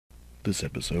This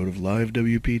episode of Live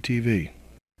WP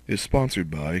is sponsored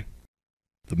by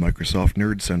the Microsoft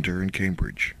Nerd Center in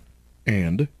Cambridge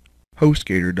and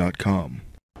HostGator.com.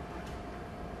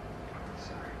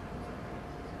 So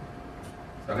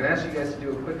I'm going to ask you guys to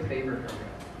do a quick favor for me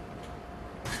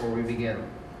before we begin.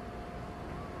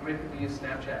 How many people use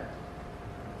Snapchat?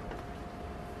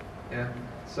 Yeah?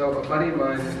 So a buddy of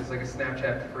mine is like a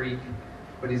Snapchat freak,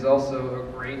 but he's also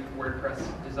a great WordPress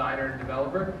designer and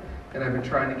developer, and I've been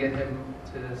trying to get him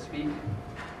to speak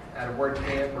at a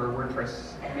WordCamp or a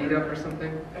WordPress meetup or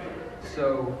something.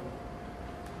 So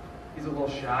he's a little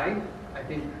shy. I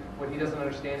think what he doesn't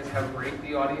understand is how great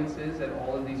the audience is at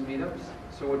all of these meetups.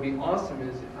 So what would be awesome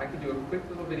is if I could do a quick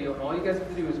little video, and all you guys have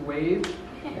to do is wave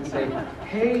and say,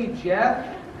 "Hey, Jeff."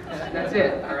 That's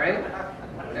it, all right?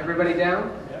 Everybody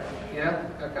down? Yeah?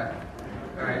 Okay.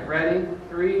 All right, ready?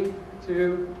 3,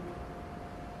 2.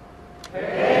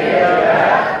 Hey,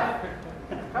 Jeff.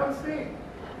 Come speak.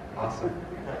 Awesome.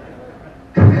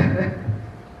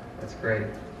 That's great.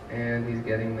 And he's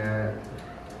getting that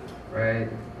right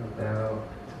about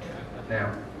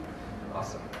now.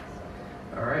 Awesome.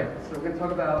 All right, so we're going to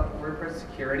talk about WordPress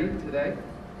security today.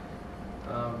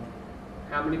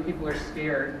 How many people are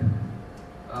scared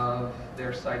of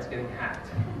their sites getting hacked?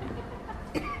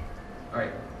 All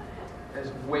right,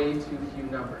 there's way too few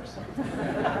numbers.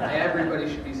 Everybody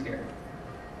should be scared.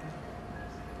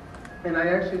 And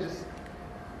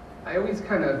I always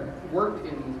kind of worked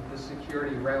in the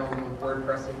security realm of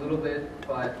WordPress a little bit,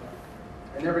 but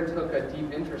I never took a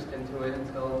deep interest into it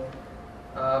until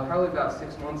probably about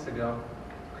 6 months ago.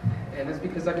 And that's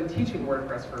because I've been teaching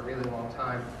WordPress for a really long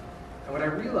time. And what I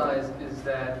realized is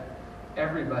that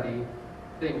everybody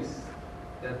thinks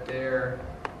that they're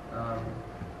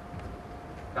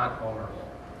not vulnerable.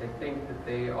 They think that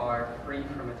they are free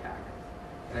from attack.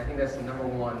 And I think that's the number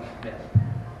one myth.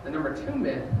 The number 2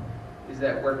 myth is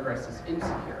that WordPress is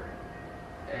insecure.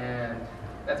 And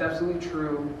that's absolutely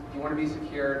true. If you want to be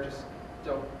secure, just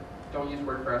don't use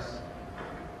WordPress.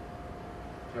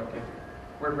 Joking.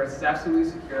 WordPress is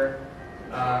absolutely secure.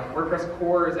 WordPress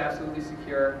core is absolutely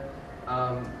secure.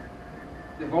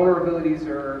 The vulnerabilities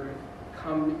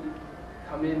come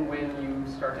in when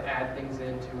you start to add things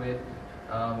into it.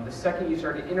 The second you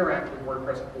start to interact with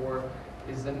WordPress core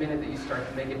is the minute that you start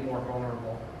to make it more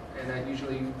vulnerable. And that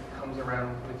usually comes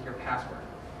around with your password.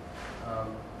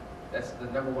 That's the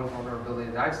number one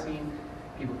vulnerability that I've seen.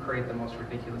 People create the most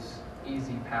ridiculous,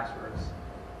 easy passwords.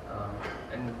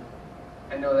 And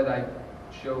I know that I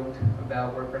joked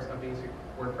about WordPress not being secure.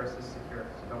 WordPress is secure,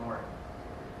 so don't worry.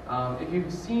 If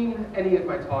you've seen any of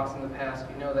my talks in the past,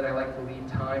 you know that I like to leave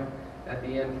time at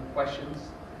the end for questions.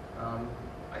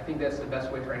 I think that's the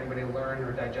best way for anybody to learn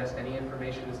or digest any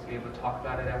information is to be able to talk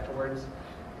about it afterwards.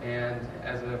 And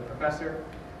as a professor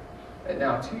at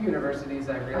now 2 universities,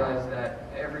 I realized that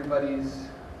everybody's,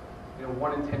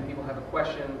 1 in 10 people have a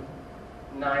question,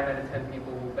 9 out of 10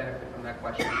 people will benefit from that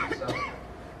question. So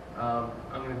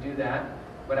I'm going to do that.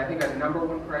 But I think our number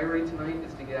one priority tonight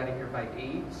is to get out of here by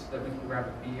 8 so that we can grab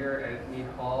a beer at Mead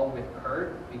Hall with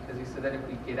Kurt, because he said that if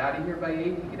we get out of here by 8,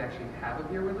 he could actually have a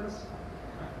beer with us.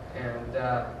 And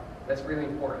that's really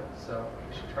important, so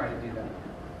we should try to do that.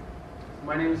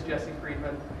 My name is Jesse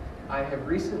Friedman. I have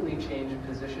recently changed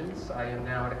positions. I am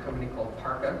now at a company called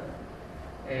Parka.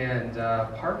 And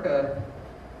Parka,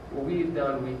 what we've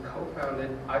done,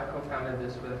 I've co-founded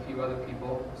this with a few other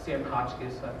people. Sam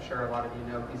Hotchkiss, I'm sure a lot of you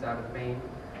know, he's out of Maine.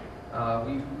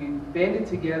 We banded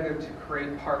together to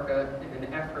create Parka in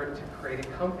an effort to create a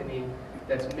company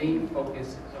that's main focus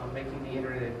is on making the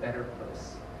internet a better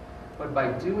place. But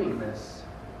by doing this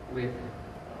with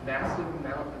massive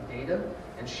amount of data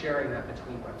and sharing that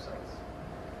between websites.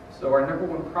 So our number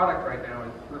one product right now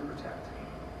is Group Protect.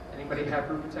 Anybody have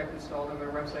Group Protect installed on their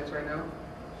websites right now?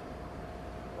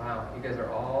 Wow, you guys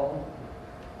are all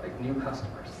like new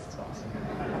customers. That's awesome.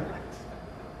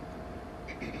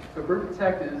 So Group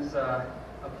Protect is a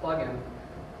plugin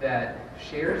that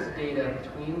shares data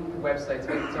between websites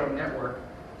with its own network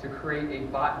to create a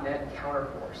botnet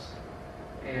counterforce.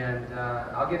 And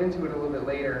I'll get into it a little bit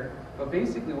later, but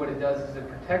basically what it does is it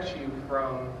protects you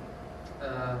from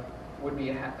would-be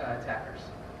attackers.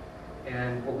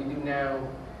 And what we do now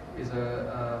is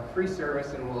a free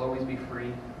service, and will always be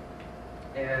free.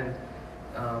 And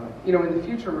in the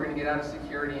future, we're going to get out of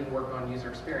security and work on user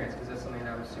experience, because that's something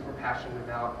that I'm super passionate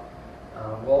about.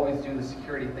 We'll always do the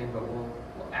security thing, but we'll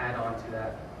add on to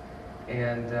that.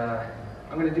 And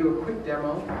I'm going to do a quick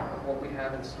demo of what we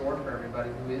have in store for everybody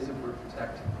who is a Group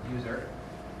Protect user.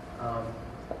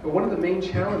 But one of the main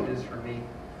challenges for me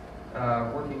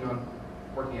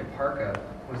working at Parka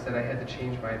was that I had to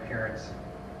change my appearance.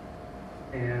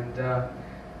 And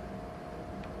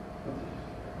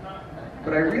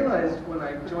what I realized when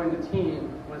I joined the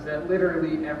team was that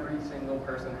literally every single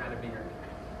person had a beard.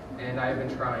 And I've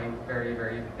been trying very,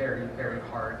 very, very, very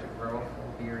hard to grow a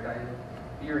full beard. I have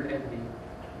beard envy,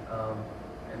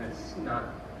 and it's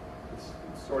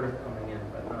sort of coming in,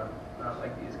 but not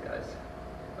like these guys.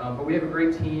 But we have a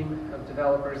great team of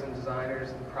developers and designers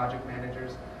and project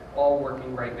managers all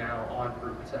working right now on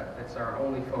Group Protect. That's our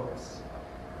only focus.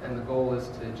 And the goal is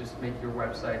to just make your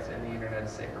websites and the internet a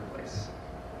safer place.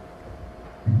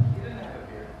 You didn't have a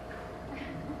beard.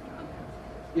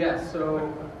 Yeah,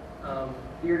 so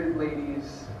bearded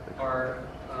ladies are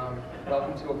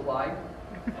welcome to apply,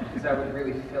 because that would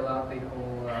really fill out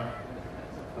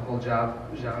the whole job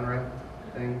genre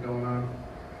thing going on.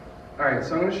 All right,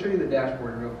 so I'm going to show you the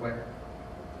dashboard real quick.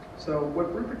 So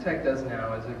what Group Protect does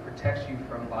now is it protects you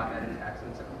from botnet attacks,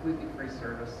 and it's a completely free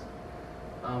service.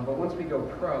 But once we go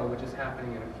pro, which is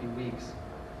happening in a few weeks,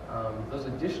 those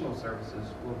additional services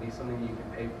will be something you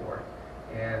can pay for.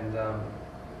 And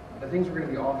the things we're going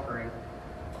to be offering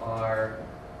are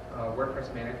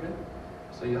WordPress management.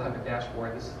 So you'll have a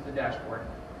dashboard. This is the dashboard.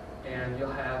 And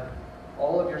you'll have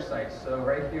all of your sites. So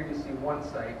right here you see one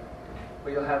site,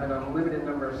 but you'll have an unlimited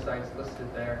number of sites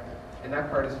listed there. And that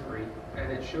part is free.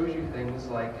 And it shows you things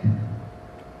like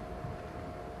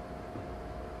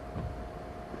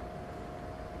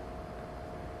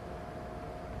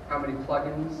how many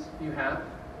plugins you have,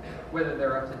 whether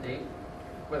they're up to date,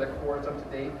 whether core's up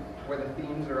to date, whether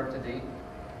themes are up to date.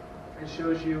 It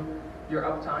shows you your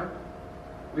uptime.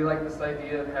 We like this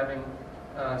idea of having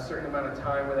a certain amount of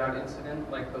time without incident,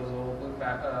 like those old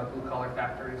blue-collar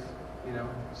factories,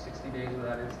 60 days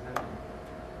without incident.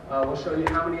 We'll show you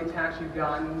how many attacks you've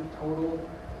gotten total,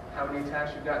 how many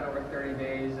attacks you've gotten over 30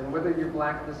 days, and whether you're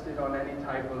blacklisted on any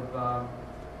type of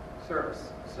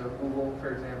service. So Google,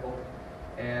 for example.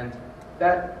 And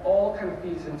that all kind of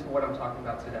feeds into what I'm talking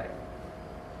about today.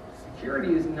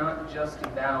 Security is not just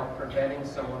about preventing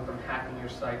someone from hacking your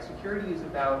site. Security is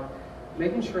about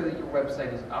making sure that your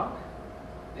website is up,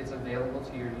 it's available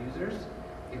to your users,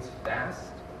 it's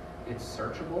fast, it's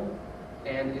searchable,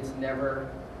 and it's never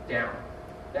down.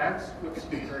 That's what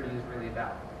security is really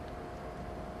about.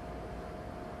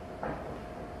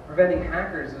 Preventing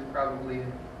hackers is probably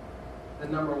the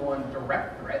 #1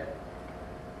 direct threat,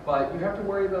 but you have to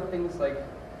worry about things like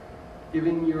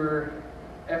giving your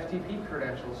FTP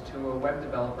credentials to a web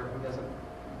developer who doesn't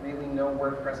really know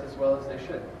WordPress as well as they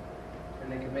should.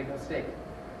 And they could make a mistake.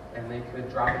 And they could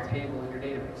drop a table in your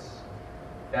database.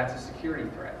 That's a security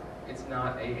threat. It's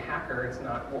not a hacker. It's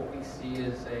not what we see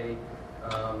as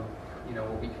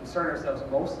what we concern ourselves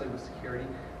mostly with security,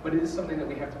 but it is something that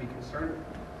we have to be concerned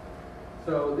with.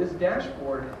 So this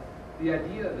dashboard, the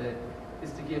idea of it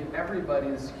is to give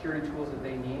everybody the security tools that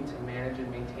they need to manage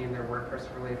and maintain their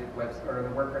WordPress-related website or the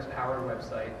WordPress-powered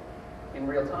website in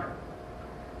real time.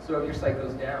 So if your site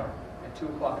goes down at 2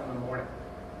 o'clock in the morning,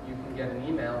 you can get an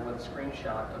email with a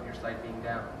screenshot of your site being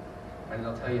down, and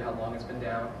it'll tell you how long it's been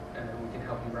down, and then we can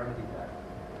help you remedy that.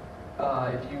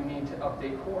 If you need to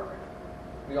update core,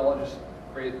 we all just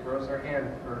rose our hand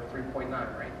for 3.9,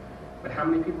 right? But how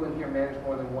many people in here manage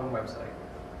more than one website?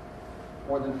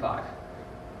 More than 5?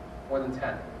 More than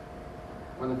 10?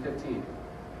 More than 15?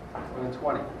 More than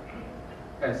 20?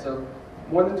 Okay, so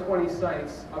more than 20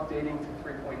 sites updating to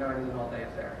 3.9 is an all-day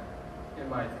affair, in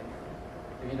my opinion,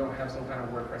 if you don't have some kind of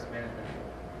WordPress management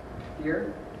tool.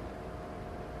 Here,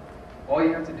 all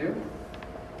you have to do,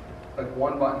 click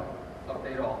one button,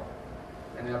 update all.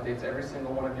 And it updates every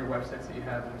single one of your websites that you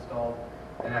have installed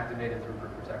and activated through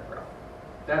Group Protect Pro.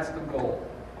 That's the goal.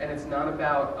 And it's not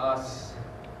about us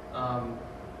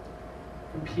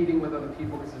competing with other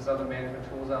people because there's other management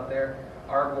tools out there.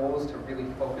 Our goal is to really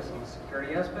focus on the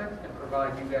security aspect and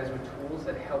provide you guys with tools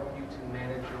that help you to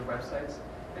manage your websites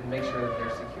and make sure that they're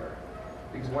secure.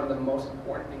 Because one of the most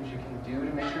important things you can do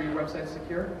to make sure your website's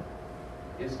secure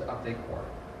is to update core,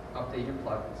 update your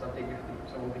plugins, update your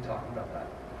themes. So we'll be talking about that.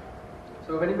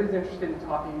 So if anybody's interested in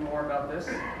talking more about this,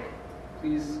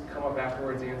 please come up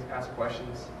afterwards and ask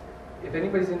questions. If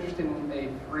anybody's interested in a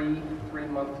free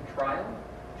 3-month trial,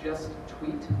 just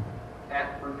tweet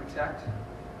 @GroupProtect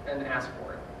and ask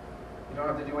for it. You don't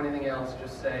have to do anything else.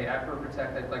 Just say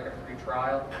 @GroupProtect, I'd like a free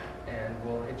trial, and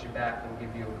we'll hit you back and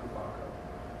give you a coupon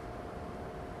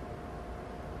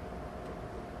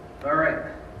code. All right.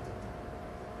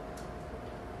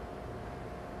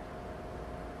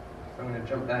 So I'm going to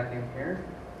jump back in here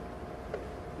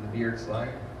to the beard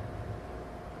slide.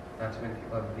 Not too many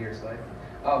people have a beard slide.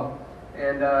 Oh,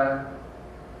 and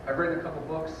I've written a couple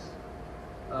books.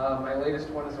 My latest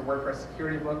one is a WordPress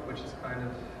security book, which is kind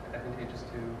of a advantageous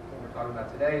to what we're talking about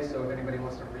today. So if anybody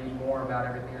wants to read more about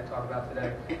everything I talk about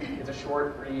today, it's a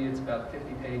short read. It's about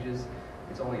 50 pages.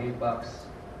 It's only $8. You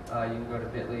can go to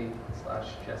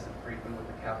bit.ly/Friedman with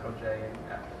a capital J and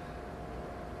F.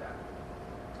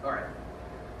 All right.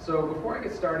 So before I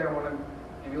get started, I want to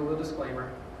give you a little disclaimer.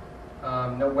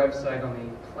 No website on the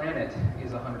planet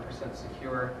is 100%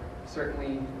 secure.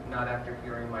 Certainly not after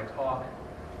hearing my talk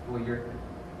will your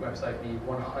website be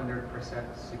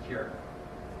 100% secure.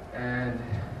 And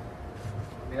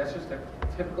I mean, that's just a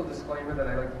typical disclaimer that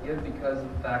I like to give because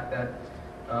of the fact that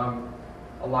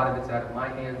a lot of it's out of my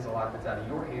hands, a lot of it's out of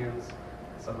your hands.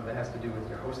 Some of it has to do with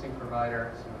your hosting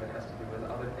provider. Some of it has to do with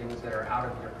other things that are out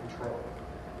of your control.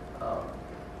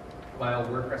 While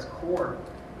WordPress core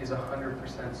is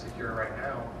 100% secure right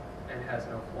now and has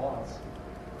no flaws,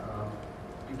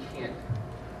 you can't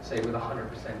say with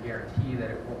 100% guarantee that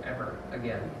it won't ever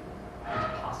again.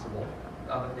 It's possible.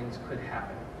 Other things could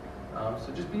happen.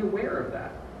 So just be aware of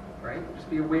that, right? Just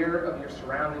be aware of your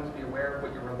surroundings, be aware of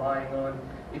what you're relying on.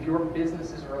 If your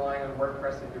business is relying on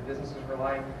WordPress, if your business is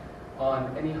relying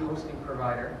on any hosting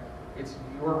provider, it's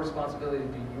your responsibility to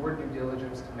do your due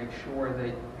diligence to make sure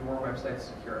that your website's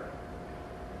secure.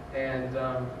 And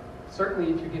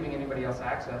certainly if you're giving anybody else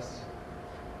access,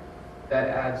 that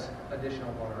adds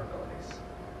additional vulnerabilities.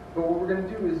 But what we're going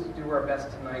to do is do our best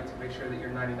tonight to make sure that you're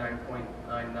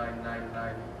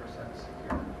 99.9999%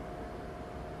 secure.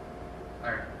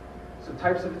 All right, so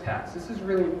types of attacks. This is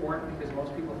really important because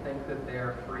most people think that they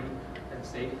are free and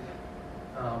safe.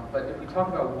 But if we talk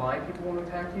about why people want to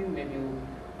attack you, maybe you'll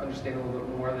understand a little bit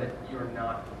more that you're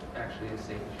not actually as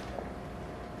safe as you think.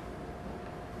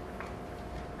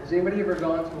 Has anybody ever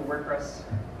gone to a WordPress,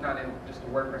 not in just a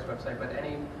WordPress website, but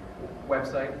any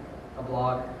website, a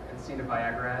blog, and seen a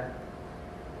Viagra ad?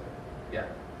 Yeah.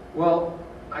 Well,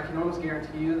 I can almost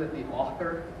guarantee you that the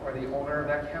author or the owner of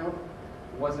that account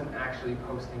wasn't actually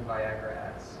posting Viagra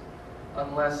ads,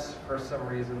 unless for some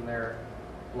reason their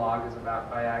blog is about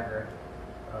Viagra,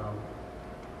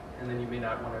 and then you may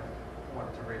not want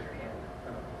to raise your hand.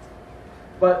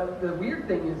 But the weird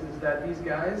thing is that these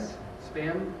guys,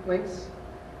 spam links,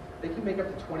 they can make up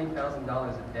to $20,000 a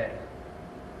day.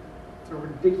 It's a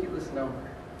ridiculous number.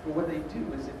 But what they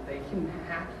do is if they can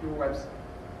hack your website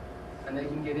and they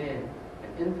can get in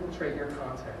and infiltrate your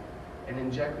content and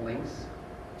inject links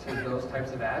to those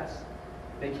types of ads,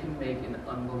 they can make an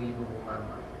unbelievable amount of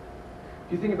money.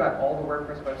 If you think about all the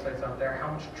WordPress websites out there,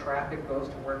 how much traffic goes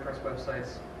to WordPress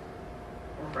websites,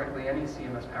 or frankly any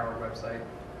CMS-powered website,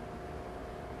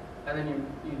 and then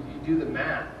you do the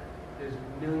math, there's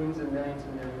millions and millions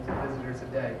and millions of visitors a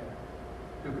day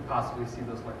who could possibly see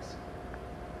those links.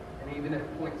 And even if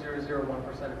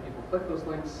 0.001% of people click those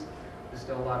links, there's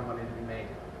still a lot of money to be made.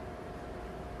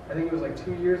 I think it was like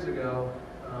 2 years ago,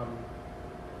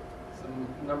 some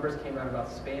numbers came out about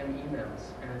spam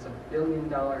emails, and it's $1 billion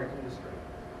industry.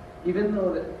 Even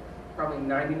though that probably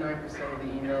 99% of the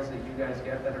emails that you guys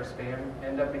get that are spam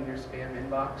end up in your spam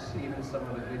inbox, even some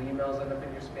of the good emails end up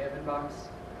in your spam inbox,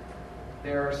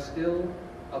 there are still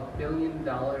 $1 billion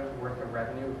worth of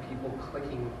revenue of people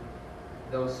clicking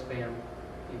those spam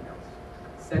emails,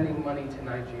 sending money to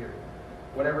Nigeria,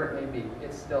 whatever it may be,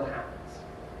 it still happens.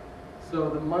 So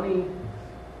the money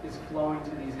is flowing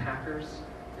to these hackers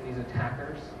and these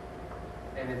attackers,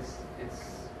 and it's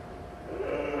a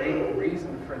great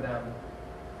reason for them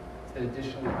to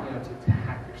additionally, to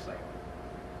hack your site.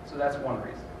 So that's one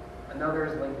reason. Another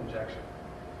is link injection.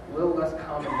 A little less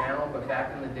common now, but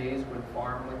back in the days when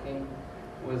farm linking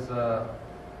was a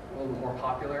little more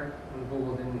popular, when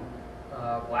Google didn't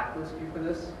blacklist you for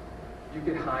this, you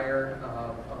could hire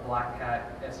a black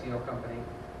hat SEO company,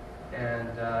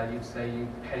 and you'd say you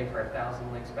pay for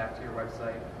 1,000 links back to your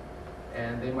website,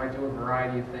 and they might do a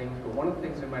variety of things, but one of the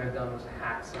things they might have done was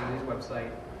hack somebody's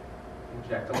website,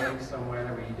 inject a link somewhere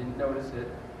where you didn't notice it,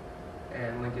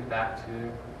 and link it back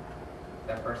to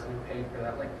that person who paid for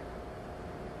that link.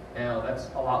 Now, that's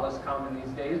a lot less common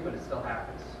these days, but it still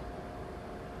happens.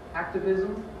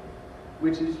 Activism,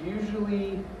 which is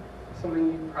usually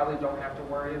something you probably don't have to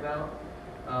worry about,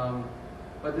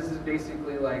 but this is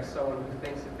basically like someone who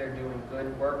thinks that they're doing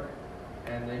good work,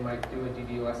 and they might do a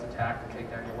DDoS attack to take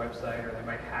down your website, or they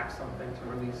might hack something to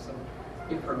release some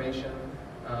information.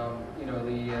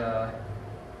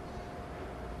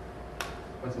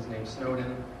 What's his name,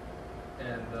 Snowden,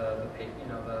 and the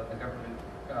government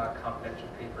confidential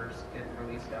papers get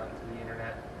released out into the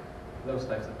internet, those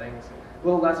types of things. A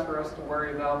little less for us to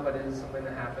worry about, but it is something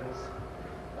that happens.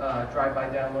 Drive-by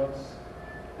downloads.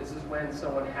 This is when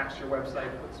someone hacks your website,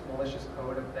 puts malicious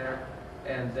code up there,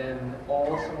 and then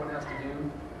all someone has to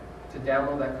do to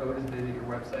download that code is visit your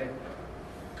website.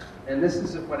 And this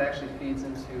is what actually feeds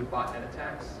into botnet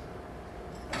attacks.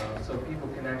 So people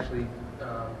can actually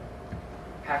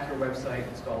hack your website,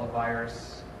 install a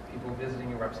virus. People visiting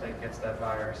your website gets that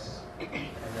virus. And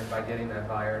then by getting that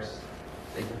virus,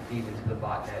 they can feed into the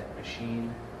botnet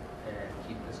machine and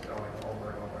keep this going over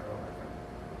and over and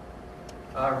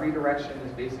over again. Redirection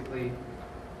is basically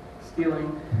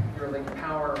stealing your link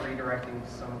power, redirecting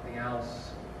to something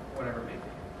else, whatever it may be.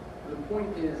 The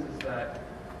point is that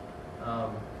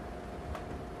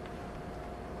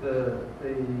the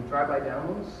drive-by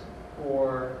downloads,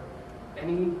 or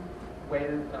any way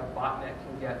that a botnet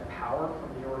can get power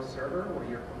from your server or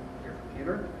your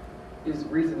computer, is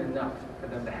reason enough for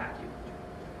them to hack you.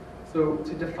 So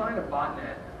to define a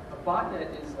botnet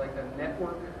is like a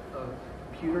network of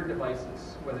computer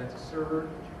devices, whether it's a server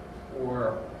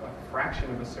or a fraction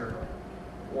of a server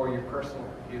or your personal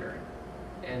computer.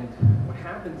 And what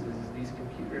happens is these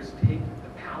computers take the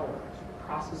power,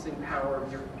 processing power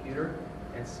of your computer,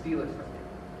 and steal it from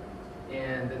you.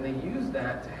 And then they use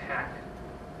that to hack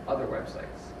other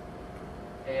websites.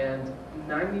 And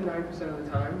 99% of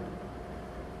the time,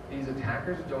 these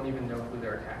attackers don't even know who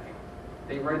they're attacking.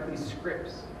 They write these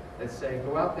scripts that say,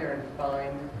 go out there and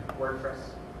find WordPress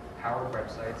powered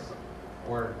websites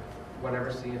or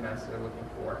whatever CMS they're looking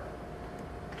for.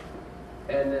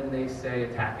 And then they say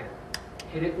attack it.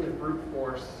 Hit it with brute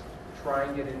force, try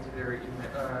and get into their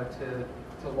email,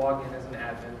 to log in as an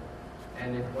admin.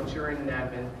 And if once you're in an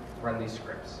admin, run these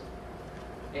scripts.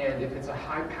 And if it's a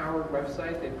high-powered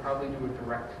website, they probably do a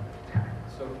direct attack.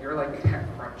 So if you're like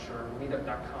TechCrunch or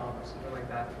Meetup.com or something like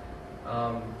that,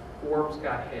 Forbes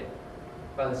got hit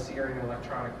by the Syrian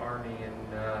Electronic Army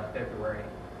in February.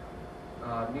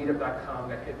 Meetup.com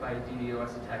got hit by a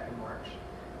DDoS attack in March.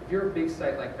 If you're a big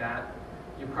site like that,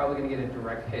 you're probably going to get a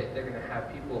direct hit. They're going to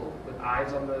have people with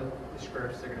eyes on the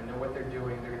scripts. They're going to know what they're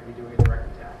doing. They're going to be doing a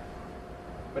direct attack.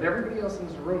 But everybody else in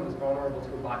this room is vulnerable to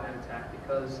a botnet attack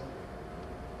because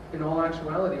in all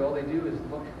actuality, all they do is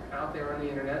look out there on the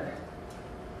internet.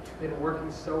 You've been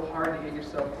working so hard to get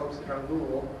yourself posted on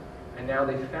Google, and now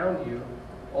they found you.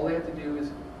 All they have to do is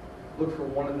look for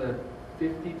one of the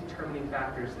 50 determining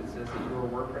factors that says that you're a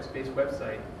WordPress-based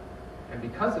website, and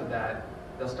because of that,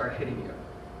 they'll start hitting you.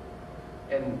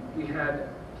 And we had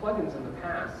plugins in the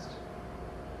past.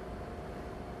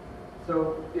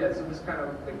 So yeah, so this kind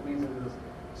of like leads into this.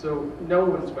 So no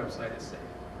one's website is safe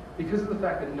because of the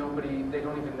fact that they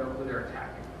don't even know who they're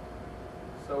attacking.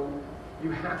 So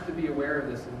you have to be aware of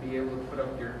this and be able to put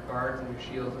up your guards and your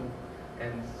shields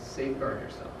and safeguard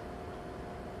yourself.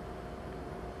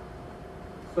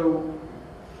 So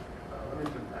let me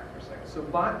jump back for a second. So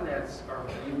botnets are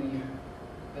really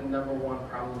the number one,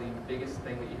 probably biggest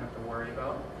thing that you have to worry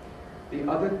about. The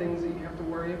other things that you have to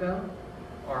worry about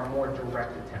are more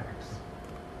direct attacks.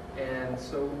 And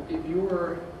so if you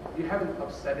haven't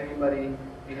upset anybody,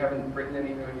 you haven't written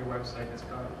anything on your website that's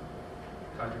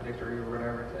contradictory or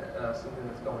whatever to something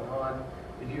that's going on,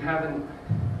 if you haven't,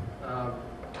 I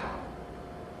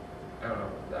don't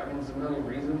know, I mean there's a million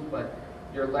reasons, but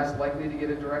you're less likely to get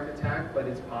a direct attack, but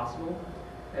it's possible.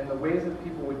 And the ways that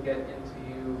people would get into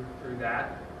you through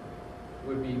that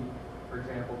would be, for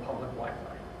example, public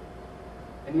Wi-Fi.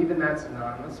 And even that's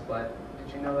anonymous, but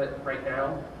did you know that right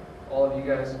now, all of you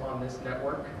guys on this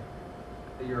network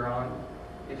that you're on,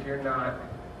 if you're not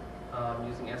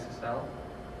using SSL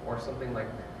or something like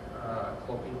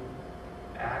cloaking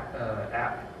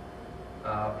app,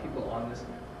 people on this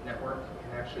network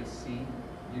can actually see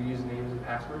your usernames and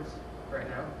passwords right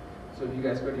now. So if you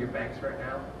guys go to your banks right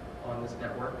now on this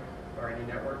network or any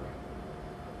network,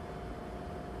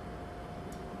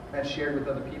 that's shared with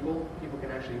other people. People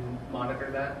can actually monitor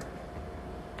that,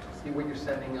 see what you're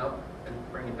sending up,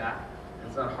 and bring it back. And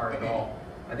it's not hard at all.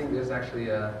 I think there's actually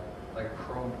like a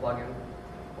Chrome plugin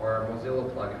or a Mozilla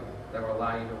plugin that will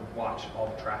allow you to watch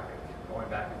all the traffic going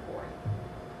back and forth.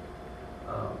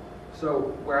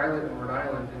 So where I live in Rhode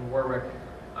Island, in Warwick,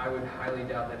 I would highly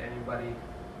doubt that anybody,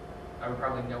 I would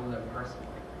probably know them personally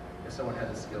if someone had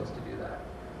the skills to do that.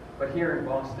 But here in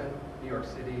Boston, New York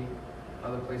City,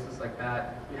 other places like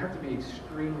that, you have to be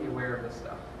extremely aware of this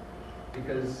stuff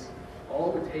because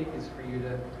all it would take is for you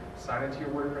to sign into your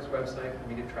WordPress website, for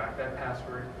me to track that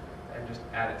password, and just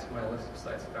add it to my list of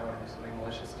sites if I want to do something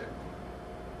malicious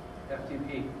to.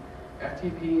 FTP.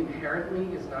 FTP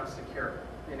inherently is not secure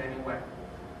in any way.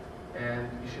 And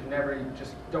you should never,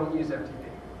 just don't use FTP.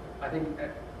 I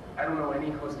don't know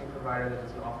any hosting provider that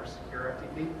doesn't offer secure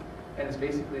FTP, and it's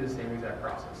basically the same exact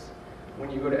process. When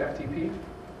you go to FTP,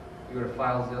 you go to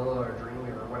FileZilla or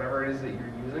Dreamweaver or whatever it is that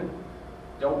you're using,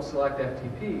 don't select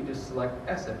FTP, just select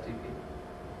SFTP.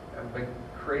 And by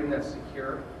creating that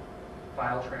secure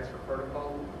file transfer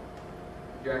protocol,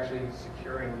 you're actually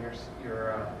securing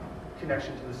your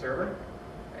connection to the server,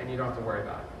 and you don't have to worry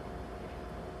about it.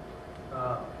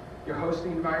 Your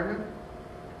hosting environment,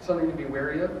 something to be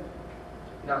wary of,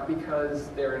 not because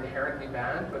they're inherently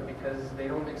bad, but because they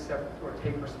don't accept or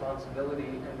take responsibility,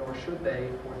 and nor should they,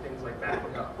 for things like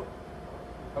backing up.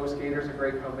 HostGator's a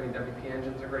great company, WP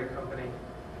Engine's a great company,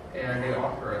 and they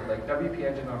offer it. Like WP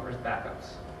Engine offers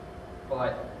backups,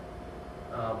 but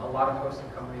a lot of hosting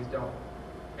companies don't,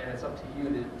 and it's up to you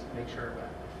to make sure of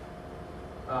that.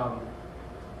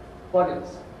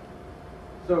 Plugins.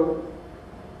 So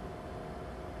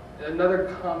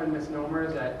another common misnomer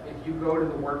is that if you go to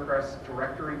the WordPress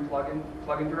directory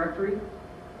plugin directory,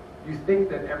 you think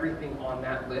that everything on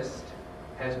that list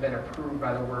has been approved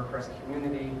by the WordPress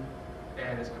community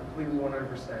and is completely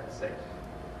 100% safe.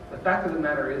 The fact of the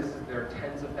matter is that there are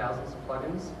tens of thousands of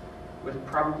plugins with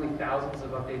probably thousands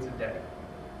of updates a day.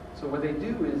 So what they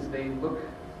do is they look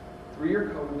through your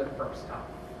code the first time.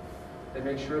 They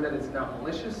make sure that it's not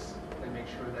malicious. They make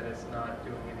sure that it's not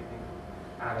doing anything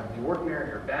out of the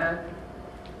ordinary or bad.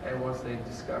 And once they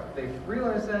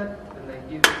realize that, then they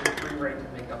give you the free right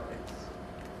to make updates.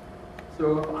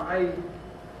 So if I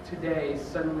today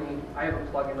I have a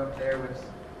plugin up there with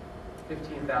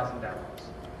 15,000 downloads.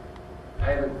 I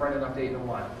haven't run an update in a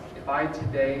while. If I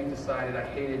today decided I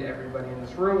hated everybody in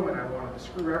this room and I wanted to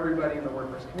screw everybody in the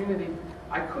WordPress community,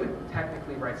 I could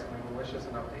technically write something malicious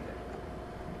and update it.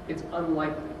 It's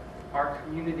unlikely. Our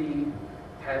community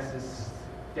has this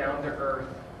down-to-earth,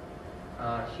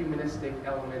 humanistic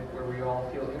element where we all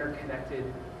feel interconnected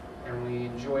and we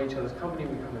enjoy each other's company.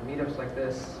 We come to meetups like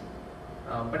this,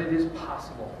 but it is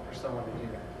possible for someone to do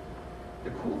that. The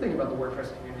cool thing about the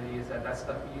WordPress community is that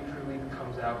stuff usually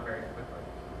comes out very quickly,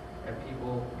 and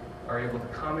people are able to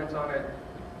comment on it,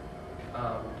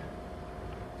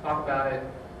 talk about it,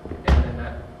 and then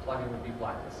that plugin would be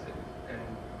blacklisted and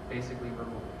basically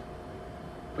removed.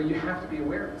 But you have to be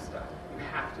aware of this stuff. You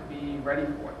have to be ready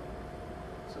for it.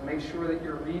 So make sure that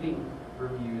you're reading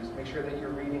reviews. Make sure that you're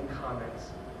reading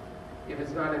comments. If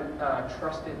it's not a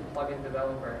trusted plugin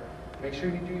developer, make sure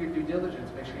you do your due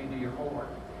diligence. Make sure you do your homework.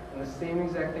 And the same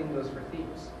exact thing goes for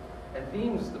themes. And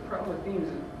themes, the problem with themes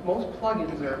is most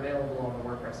plugins are available on the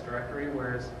WordPress directory,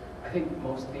 whereas I think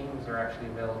most themes are actually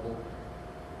available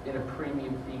in a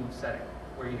premium theme setting,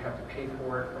 where you have to pay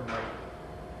for it from like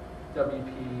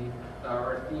WP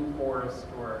or Theme Forest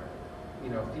or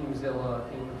Themezilla,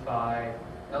 Themify,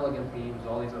 Elegant Themes,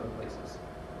 all these other places.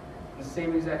 And the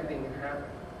same exact thing can happen.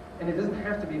 And it doesn't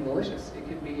have to be malicious. It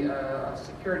could be a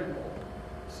security hole.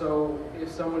 So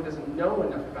if someone doesn't know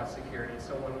enough about security,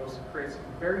 someone wants to create some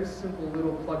very simple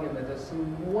little plugin that does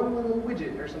one little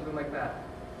widget or something like that,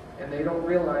 and they don't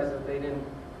realize that they didn't,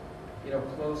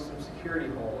 close some security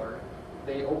hole, or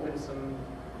they open some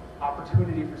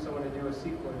opportunity for someone to do a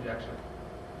SQL injection.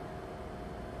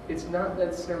 It's not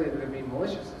necessarily that they're being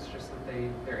malicious, it's just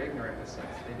that they're ignorant in a sense.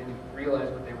 They didn't realize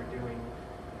what they were doing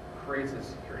creates a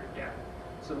security gap.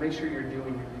 So make sure you're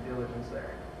doing your due diligence there.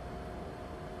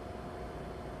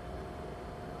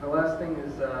 The last thing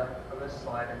is, on this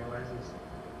slide anyways, is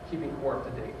keeping core up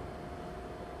to date.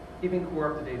 Keeping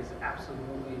core up to date is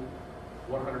absolutely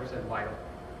 100% vital.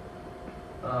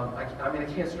 I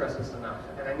can't stress this enough.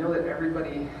 And I know that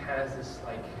everybody has this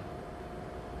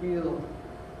real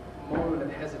moment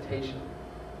of hesitation,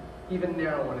 even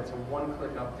now when it's a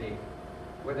one-click update,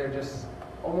 where they're just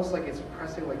almost like it's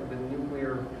pressing the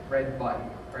nuclear red button,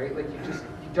 right? Like you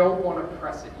don't want to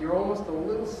press it. You're almost a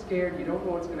little scared. You don't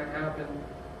know what's going to happen.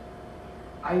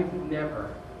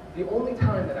 The only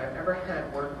time that I've ever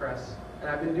had WordPress, and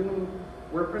I've been doing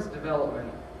WordPress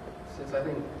development since I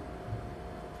think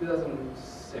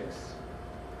 2006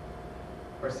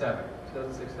 or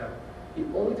 2006, 7.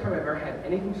 The only time I've ever had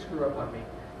anything screw up on me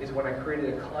is when I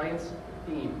created a client's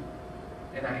theme,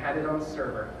 and I had it on the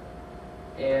server,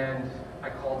 and I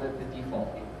called it the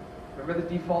default theme. Remember the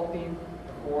default theme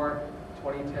before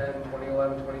 2010,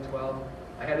 2011, 2012?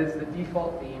 I had it as the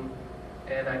default theme,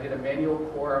 and I did a manual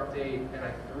core update, and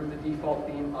I threw the default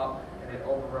theme up, and it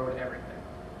overrode everything.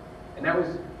 And that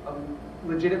was a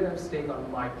legitimate mistake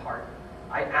on my part.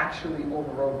 I actually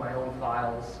overrode my own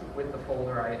files with the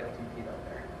folder I FTP'd up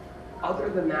there. Other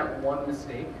than that one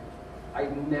mistake, I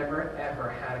never ever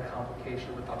had a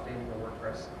complication with updating the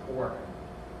WordPress core,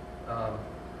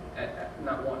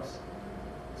 not once.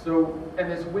 So, and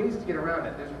there's ways to get around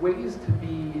it. There's ways to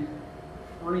be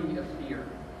free of fear.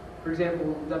 For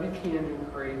example, WP Engine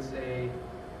creates a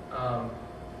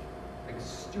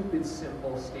stupid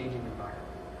simple staging environment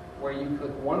where you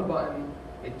click one button,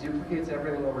 it duplicates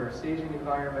everything over a staging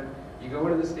environment, You go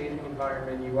into the staging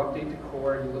environment, you update to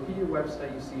core, you look at your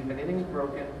website, you see if anything's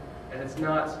broken, and it's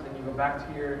not, so then you go back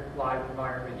to your live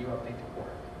environment, you update to core.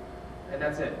 And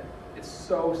that's it. It's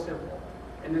so simple.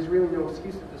 And there's really no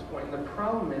excuse at this point. And the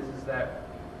problem is that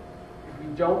if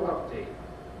we don't update,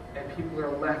 and people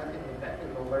are left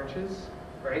in the lurches,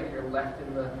 right? You're left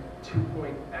in the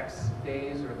 2.x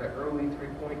days or the early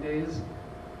 3-point days,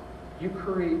 you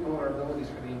create vulnerabilities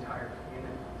for the entire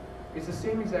community. It's the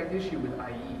same exact issue with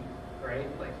IE,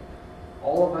 right? Like,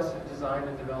 all of us have designed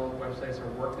and developed websites or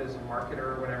worked as a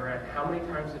marketer or whatever, and how many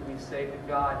times did we say to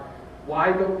God,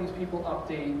 why don't these people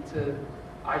update to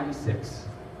IE6,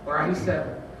 or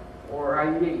IE7, or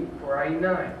IE8, or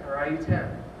IE9, or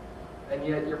IE10? And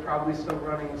yet you're probably still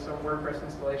running some WordPress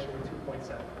installation with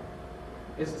 2.7.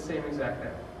 It's the same exact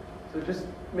thing. So just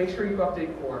make sure you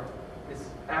update core. It's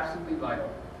absolutely vital.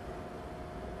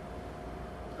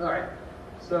 All right,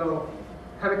 so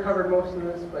kind of covered most of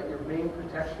this, but your main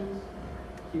protections,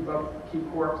 keep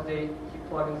core up to date, keep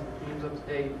plugins and themes up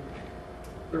to date.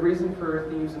 The reason for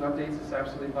themes and updates is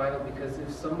absolutely vital because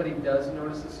if somebody does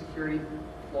notice a security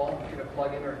flaw in a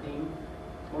plugin or theme,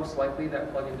 most likely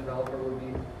that plugin developer will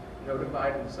be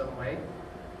notified in some way,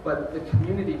 but the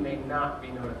community may not be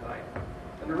notified.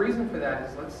 And the reason for that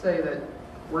is, let's say that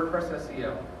WordPress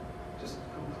SEO, just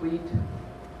complete,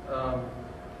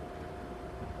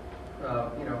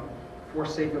 for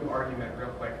sake of argument real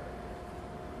quick,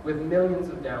 with millions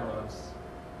of downloads,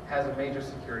 has a major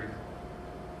security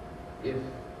flaw. If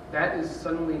that is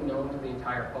suddenly known to the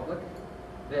entire public,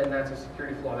 then that's a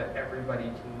security flaw that everybody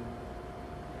can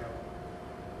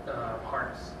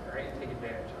harness, right, and take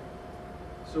advantage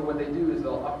of. So what they do is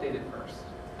they'll update it first.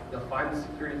 They'll find the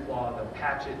security flaw, they'll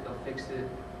patch it, they'll fix it,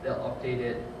 they'll update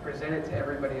it, present it to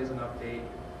everybody as an update,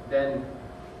 then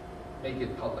make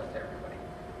it public to everybody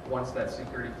once that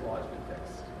security flaw has been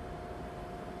fixed.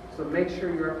 So make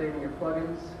sure you're updating your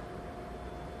plugins.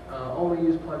 Only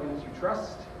use plugins you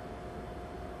trust.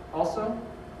 Also,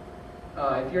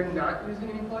 if you're not using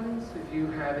any plugins, if you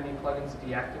have any plugins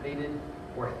deactivated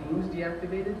or themes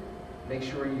deactivated, make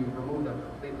sure you remove them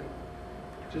completely.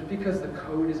 Just because the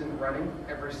code isn't running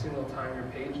every single time your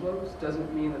page loads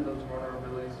doesn't mean that those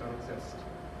vulnerabilities don't exist.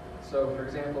 So for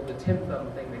example, the Tim Thumb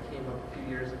thing that came up a few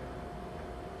years ago,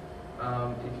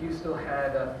 if you still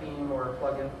had a theme or a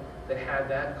plugin that had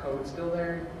that code still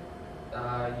there,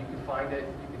 you could find it,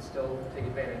 you could still take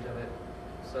advantage of it.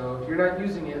 So if you're not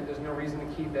using it, there's no reason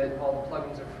to keep it. All the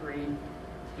plugins are free.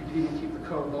 You could even keep the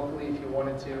code locally if you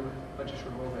wanted to, but just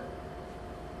remove it.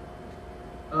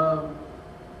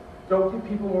 Don't give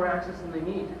people more access than they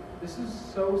need. This is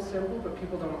so simple, but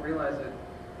people don't realize it.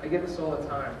 I get this all the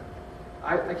time.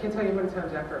 I can't tell you how many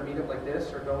times after a meetup like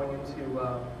this, or going into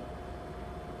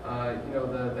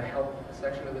the help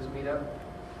section of this meetup,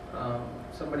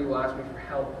 somebody will ask me for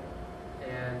help,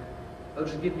 and they'll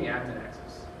just give me admin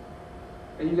access.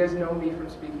 And you guys know me from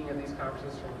speaking at these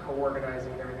conferences, from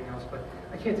co-organizing and everything else, but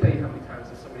I can't tell you how many times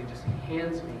that somebody just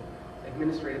hands me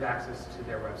administrative access to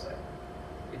their website.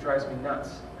 It drives me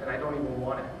nuts, and I don't even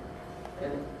want it.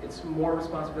 And it's more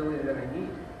responsibility than I need.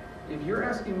 If you're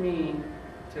asking me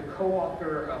to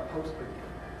co-author a post with you,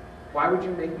 why would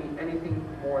you make me anything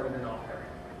more than an author?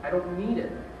 I don't need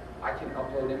it. I can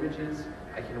upload images,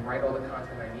 I can write all the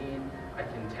content I need, I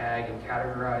can tag and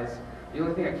categorize. The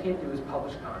only thing I can't do is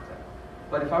publish content.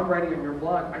 But if I'm writing on your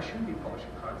blog, I shouldn't be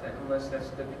publishing content unless that's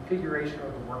the configuration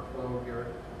or the workflow of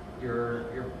your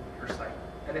site.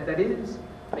 And if that is,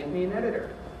 make me an editor.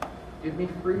 Give me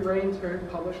free reign to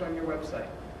publish on your website.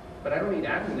 But I don't need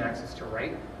admin access to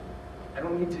write. I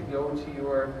don't need to go to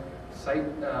your site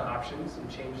options and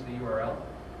change the URL.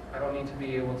 I don't need to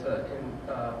be able to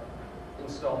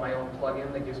install my own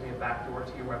plugin that gives me a backdoor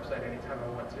to your website anytime I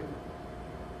want to.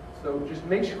 So just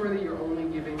make sure that you're only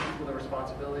giving people the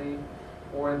responsibility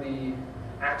or the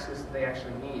access that they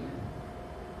actually need.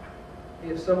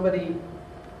 If somebody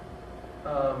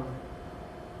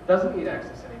doesn't need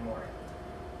access anymore,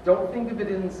 don't think of it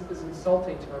as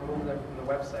insulting to remove them from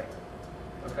the website,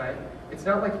 okay? It's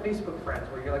not like Facebook friends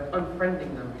where you're like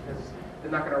unfriending them because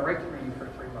they're not gonna write for you for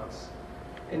 3 months.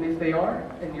 And if they are,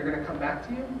 and you're gonna come back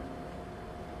to you,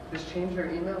 just change their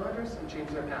email address and change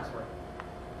their password.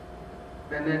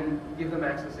 And then give them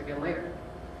access again later.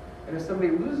 And if somebody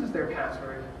loses their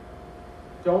password,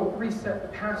 don't reset the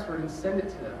password and send it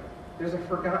to them. There's a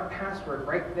forgot password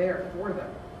right there for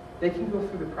them. They can go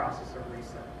through the process of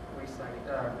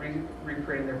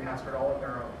recreating their password all on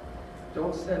their own.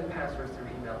 Don't send passwords through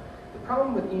email. The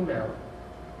problem with email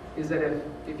is that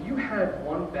if you had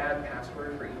one bad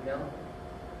password for email,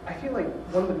 I feel like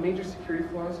one of the major security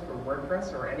flaws for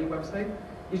WordPress or any website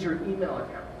is your email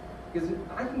account. Because if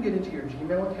I can get into your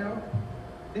Gmail account,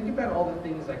 think about all the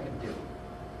things I could do.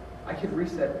 I could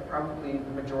reset probably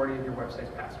the majority of your website's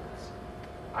passwords.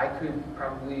 I could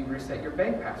probably reset your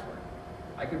bank password.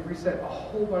 I could reset a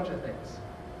whole bunch of things.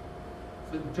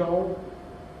 So don't,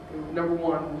 number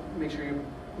one, make sure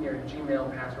your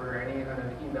Gmail password or any kind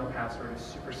of email password is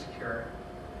super secure.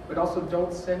 But also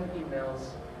don't send emails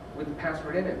with the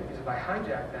password in it, because if I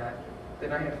hijack that,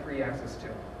 then I have free access to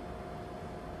it.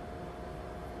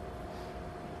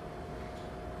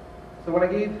 So when I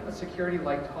gave a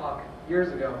security-like talk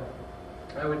years ago,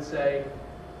 I would say,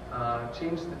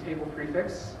 change the table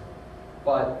prefix,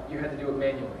 but you had to do it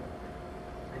manually.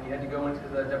 And you had to go into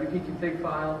the WP config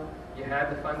file, you had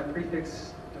to find the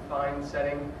prefix define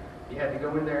setting, you had to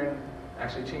go in there and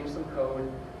actually change some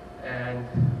code, and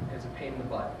it's a pain in the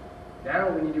butt. Now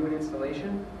when you do an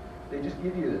installation, they just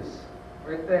give you this,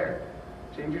 right there.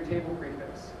 Change your table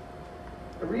prefix.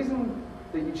 The reason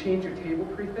that you change your table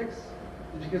prefix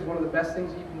is because one of the best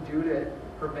things you can do to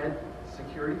prevent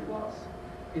security flaws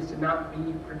is to not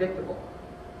be predictable,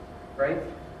 right?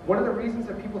 One of the reasons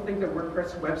that people think that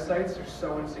WordPress websites are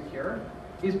so insecure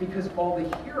is because all they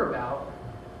hear about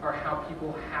are how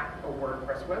people hack a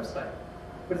WordPress website.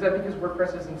 But is that because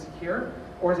WordPress is insecure,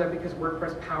 or is that because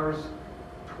WordPress powers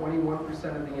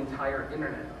 21% of the entire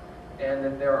internet, and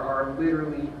that there are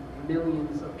literally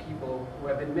millions of people who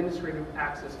have administrative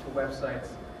access to websites,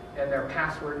 and their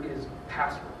password is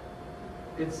password?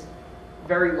 It's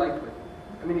very likely.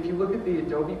 I mean, if you look at the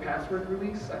Adobe password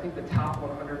release, I think the top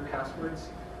 100 passwords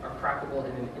are crackable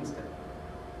in an instant.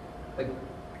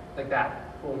 Like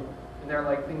that, boom. And they're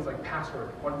like things like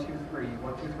password 123,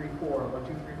 1234,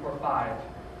 12345.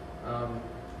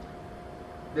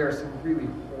 There are some really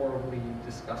horribly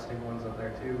disgusting ones up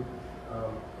there too.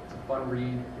 It's a fun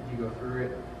read if you go through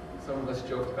it. Some of us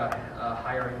joked about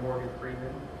hiring Morgan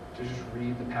Friedman to just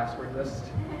read the password list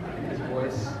in his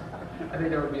voice. I think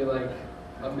there would be like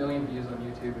 1 million views on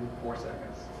YouTube in 4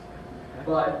 seconds.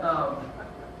 But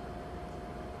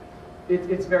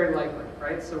it's very likely,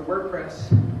 right? So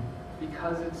WordPress,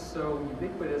 because it's so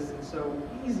ubiquitous and so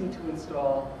easy to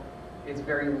install, it's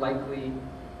very likely,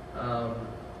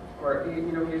 or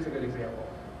here's a good example.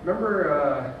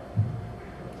 Remember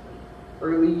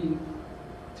early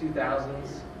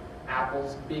 2000s,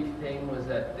 Apple's big thing was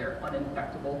that they're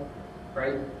uninfectable,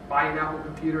 right? Buy an Apple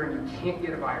computer and you can't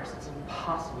get a virus. It's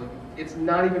impossible. It's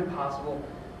not even possible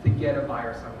to get a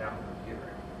virus on an Apple computer.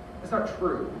 That's not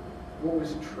true. What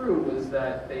was true was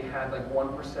that they had like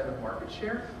 1% of market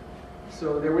share.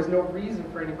 So there was no reason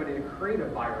for anybody to create a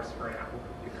virus for an Apple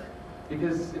computer.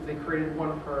 Because if they created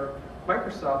one for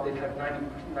Microsoft, they'd have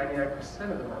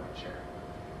 99% of the market share.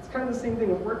 It's kind of the same thing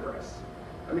with WordPress.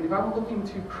 I mean, if I'm looking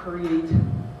to create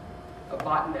a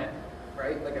botnet,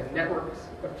 right, like a network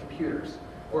of computers,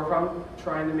 or if I'm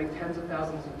trying to make tens of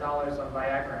thousands of dollars on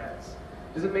Viagra ads,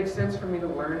 does it make sense for me to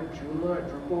learn Joomla or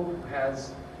Drupal, who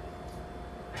has,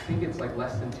 I think it's like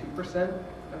less than 2%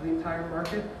 of the entire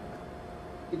market?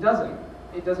 It doesn't.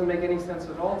 It doesn't make any sense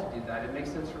at all to do that. It makes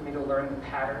sense for me to learn the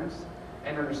patterns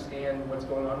and understand what's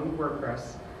going on with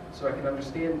WordPress, so I can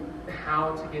understand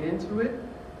how to get into it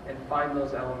and find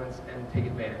those elements and take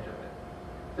advantage of it.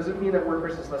 Doesn't mean that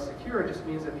WordPress is less secure, it just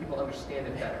means that people understand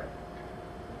it better.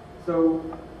 So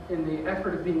in the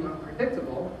effort of being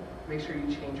unpredictable, make sure you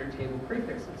change your table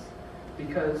prefixes,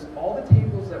 because all the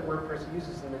tables that WordPress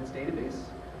uses in its database,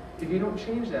 if you don't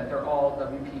change that, they're all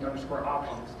WP underscore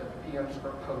options, WP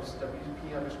underscore posts,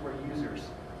 WP underscore users,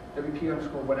 WP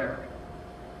underscore whatever.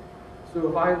 So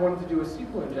if I wanted to do a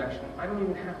SQL injection, I don't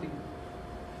even have to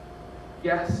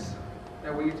guess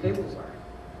at what your tables are.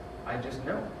 I just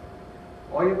know.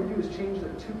 All you have to do is change the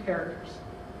 2 characters,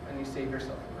 and you save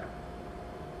yourself from that.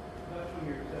 That's when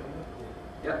you're setting up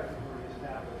the Yep. already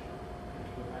established.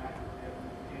 You can go back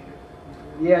and change it.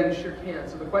 Yeah, you sure can.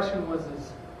 So the question was,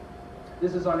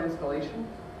 this is on installation.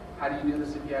 How do you do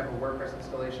this if you have a WordPress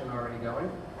installation already going?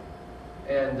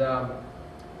 And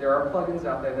there are plugins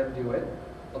out there that do it,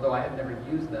 although I have never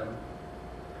used them.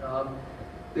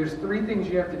 There's 3 things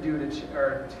you have to do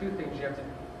or 2 things you have to,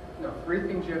 no, 3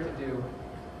 things you have to do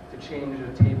to change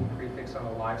a table prefix on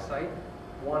a live site.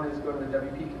 One is go to the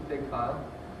WP config file,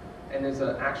 and there's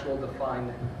an actual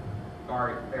defined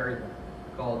variable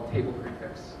called table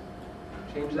prefix.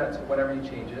 Change that to whatever you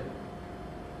change it.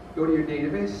 Go to your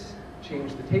database,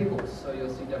 change the tables. So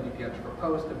you'll see WP underscore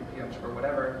post, WP underscore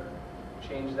whatever.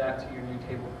 Change that to your new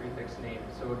table prefix name.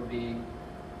 So it would be,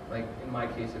 like in my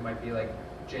case, it might be like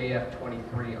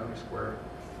JF23 underscore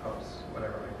posts,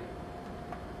 whatever it might be.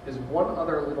 There's one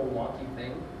other little wonky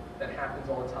thing that happens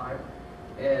all the time.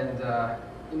 And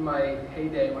in my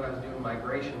heyday when I was doing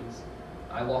migrations,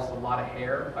 I lost a lot of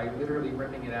hair by literally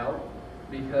ripping it out,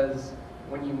 because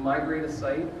when you migrate a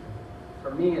site,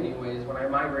 for me anyways, when I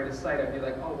migrate a site, I'd be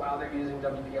like, oh wow, they're using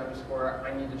WP underscore,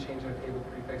 I need to change their table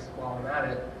prefix while I'm at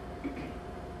it.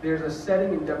 There's a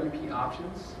setting in WP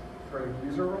options for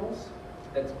user roles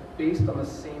that's based on the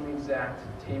same exact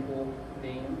table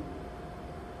name,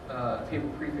 table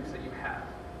prefix that you have.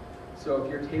 So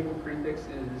if your table prefix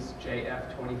is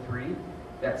JF23,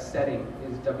 that setting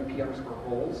is WP underscore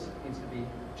roles, it needs to be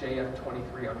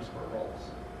JF23 underscore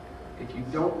roles. If you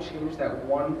don't change that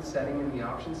one setting in the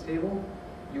options table,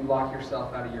 you lock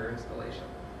yourself out of your installation.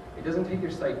 It doesn't take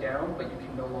your site down, but you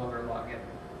can no longer log in.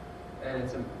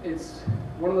 And it's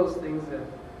one of those things that,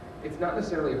 it's not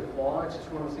necessarily a flaw, it's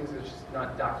just one of those things that's just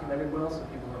not documented well, so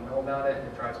people don't know about it, and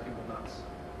it drives people nuts.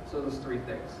 So those three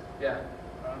things. Yeah?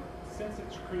 Since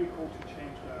it's critical to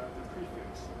change the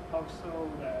prefix, how so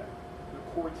that the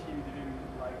core team didn't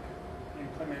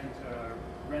implement a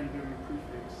random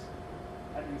prefix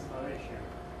at installation?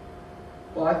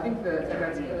 Well, I think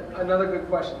that's another good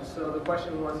question. So the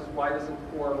question was, is why doesn't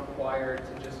core require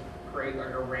to just create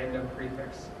like a random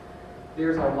prefix?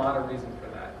 There's a lot of reasons for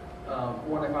that.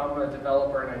 One, if I'm a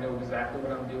developer and I know exactly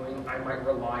what I'm doing, I might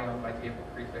rely on my table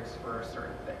prefix for a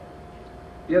certain thing.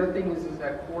 The other thing is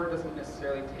that core doesn't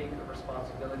necessarily take the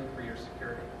responsibility for your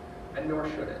security, and nor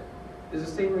should it. There's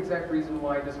the same exact reason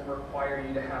why it doesn't require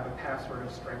you to have a password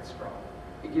of strength strong.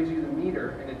 It gives you the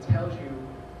meter, and it tells you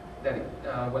that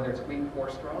whether it's weak or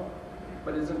strong,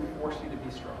 but it doesn't force you to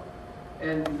be strong.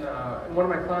 And in one of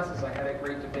my classes, I had a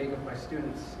great debate with my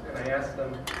students, and I asked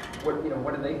them, what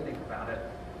do they think about it?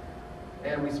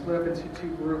 And we split up into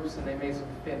two groups, and they made some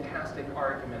fantastic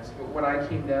arguments. But what I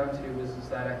came down to is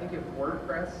that I think if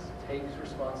WordPress takes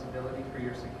responsibility for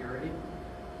your security,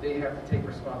 they have to take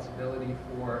responsibility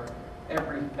for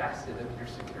every facet of your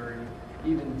security,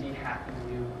 even de-hacking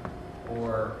you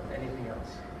or anything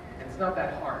else. And it's not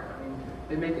that hard. I mean,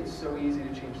 they make it so easy to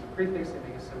change the prefix, they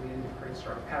make it so easy to create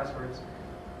strong passwords,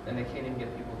 and they can't even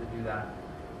get people to do that.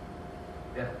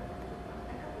 Yeah?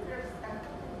 There's a couple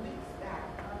of weeks back,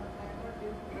 I heard the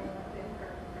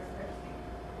especially,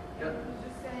 and he was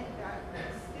just saying that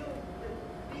still the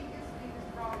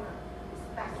biggest problem is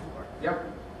password. Yep,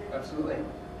 absolutely.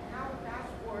 How a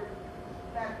password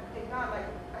that they got like,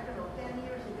 I don't know, 10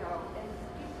 years ago, and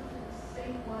keeps using the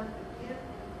same one again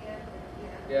and again and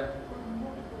again. Yeah. For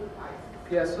multiple devices.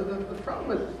 Yeah, so the problem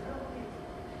with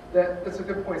that's a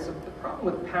good point. So the problem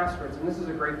with passwords, and this is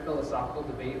a great philosophical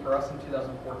debate for us in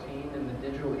 2014 in the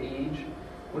digital age,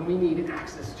 when we need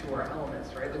access to our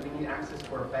elements, right? Like we need access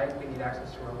to our bank, we need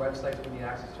access to our websites, we need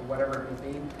access to whatever it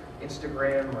may be,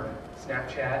 Instagram or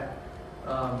Snapchat.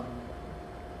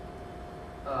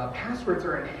 Passwords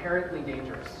are inherently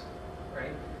dangerous,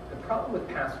 right? The problem with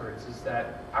passwords is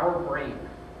that our brain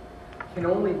can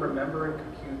only remember and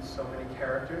compute so many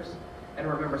characters and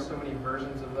remember so many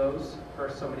versions of those for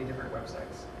so many different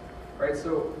websites, right?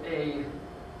 So a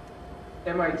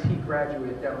MIT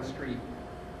graduate down the street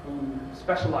who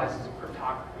specializes in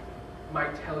cryptography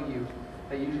might tell you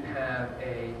that you should have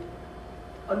a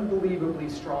unbelievably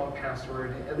strong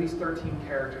password, at least 13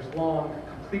 characters long,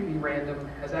 completely random,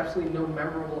 has absolutely no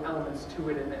memorable elements to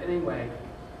it in any way,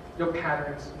 no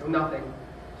patterns, no nothing,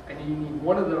 and you need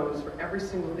one of those for every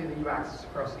single thing that you access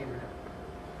across the internet.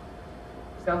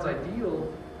 Sounds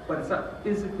ideal, but it's not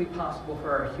physically possible for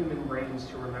our human brains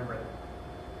to remember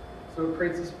that. So it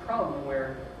creates this problem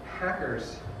where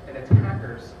hackers and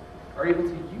attackers are able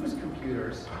to use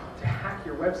computers to hack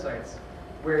your websites,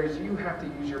 whereas you have to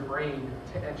use your brain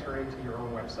to enter into your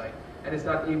own website, and it's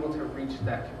not able to reach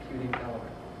that computing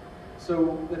element.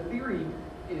 So the theory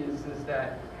is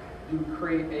that you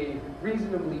create a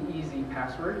reasonably easy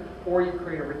password, or you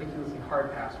create a ridiculously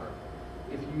hard password.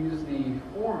 If you use the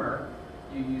former,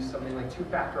 you use something like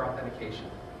two-factor authentication.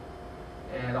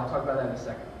 And I'll talk about that in a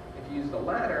second. If you use the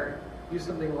latter, use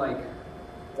something like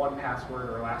 1Password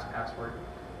or LastPassword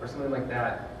or something like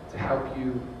that to help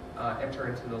you enter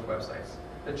into those websites.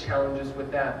 The challenges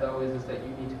with that, though, is that you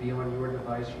need to be on your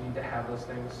device. You need to have those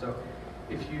things. So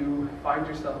if you find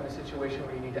yourself in a situation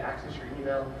where you need to access your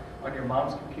email on your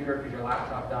mom's computer because your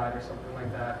laptop died or something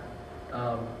like that,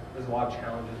 there's a lot of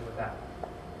challenges with that.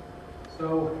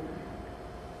 So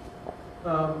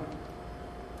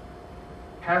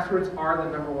passwords are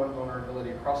the #1 vulnerability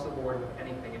across the board with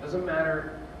anything. It doesn't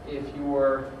matter if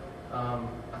you're a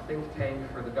think tank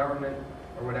for the government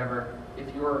or whatever.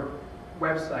 If your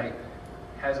website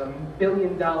has $1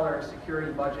 billion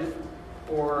security budget,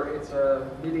 or it's a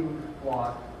knitting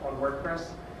blog on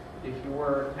WordPress, if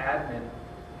your admin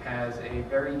has a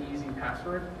very easy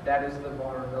password, that is the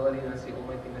vulnerability, and that's the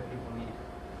only thing that people need.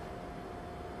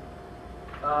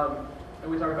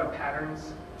 And we talk about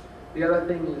patterns. The other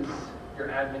thing is your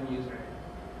admin username.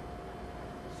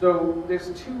 So there's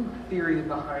two theories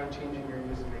behind changing your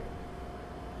username.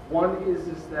 One is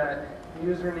that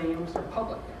usernames are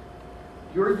public.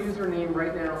 Your username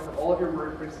right now for all of your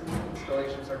WordPress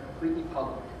installations are completely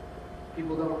public.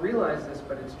 People don't realize this,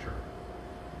 but it's true.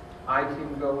 I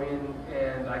can go in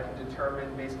and I can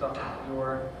determine based off of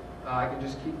your, I can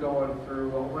just keep going through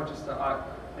a whole bunch of stuff.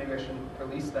 Maybe I shouldn't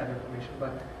release that information,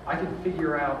 but I can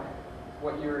figure out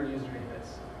what your username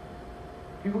is.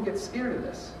 People get scared of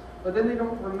this, but then they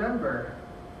don't remember,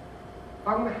 if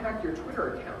I want to hack your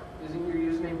Twitter account, isn't your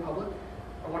username public?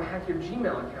 I want to hack your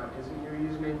Gmail account, isn't your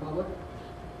username public?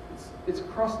 It's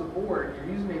across the board, your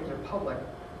usernames are public,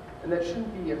 and that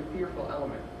shouldn't be a fearful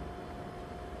element.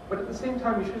 But at the same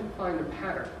time, you shouldn't find a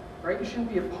pattern, right? You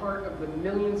shouldn't be a part of the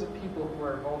millions of people who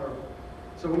are vulnerable.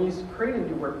 So when you create a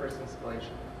new WordPress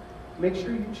installation, make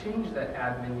sure you change that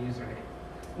admin username.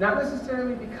 Not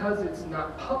necessarily because it's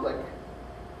not public,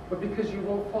 but because you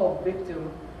won't fall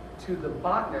victim to the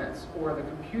botnets or the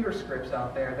computer scripts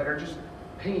out there that are just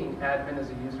paying admin as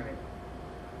a username.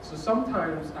 So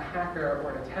sometimes a hacker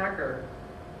or an attacker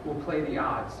will play the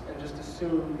odds and just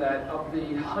assume that of the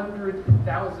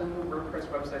 100,000 WordPress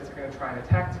websites they're going to try and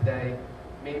attack today,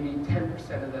 maybe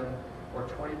 10% of them or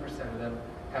 20% of them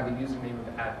have a username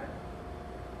of admin.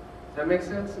 Does that make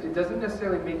sense? It doesn't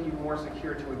necessarily make you more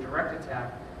secure to a direct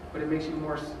attack, but it makes you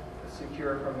more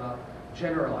secure from a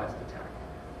generalized attack.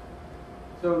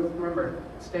 So remember,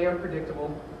 stay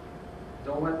unpredictable.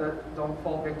 Don't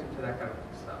fall victim to that kind of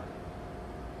stuff.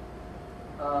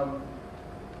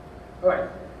 All right.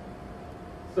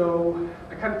 So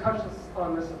I kind of touched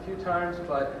on this a few times,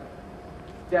 but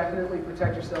definitely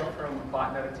protect yourself from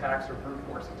botnet attacks or brute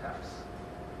force attacks.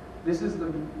 This is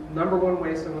the #1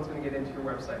 way someone's going to get into your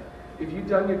website. If you've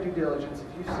done your due diligence, if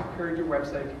you've secured your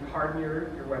website, if you've hardened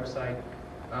your website,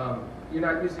 you're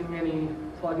not using any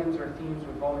plugins or themes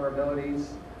with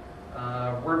vulnerabilities,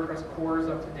 WordPress core is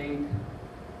up to date,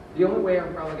 the only way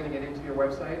I'm probably going to get into your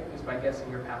website is by guessing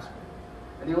your password.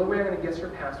 And the only way I'm going to guess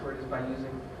your password is by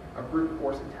using a brute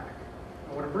force attack.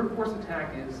 And what a brute force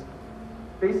attack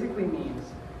basically means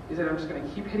is that I'm just going to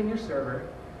keep hitting your server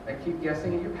and keep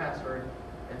guessing at your password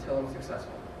until I'm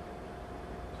successful.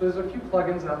 So there's a few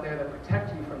plugins out there that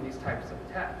protect you from these types of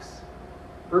attacks.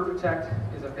 Brute Protect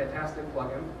is a fantastic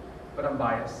plugin, but I'm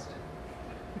biased.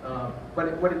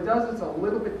 But what it does is a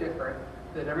little bit different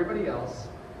than everybody else,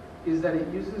 is that it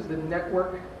uses the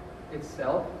network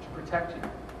itself to protect you.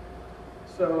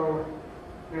 So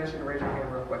I'm going to ask you to raise your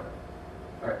hand real quick.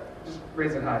 All right, just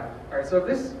raise it high. All right, so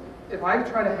if I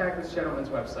try to hack this gentleman's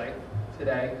website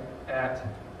today at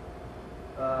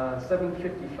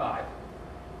 7:55,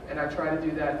 and I try to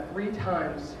do that 3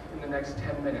 times in the next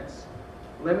 10 minutes,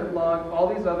 limit log, all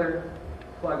these other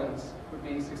plugins would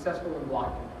be successful in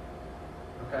blocking,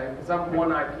 okay? Because I'm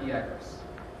one IP address.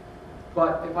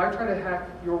 But if I try to hack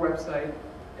your website,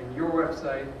 and your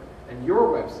website, and your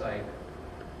website,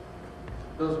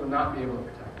 those would not be able to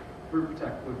protect. Brute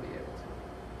Protect would be able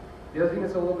to. The other thing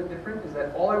that's a little bit different is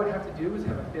that all I would have to do is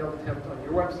have a failed attempt on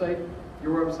your website,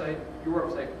 your website, your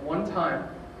website one time,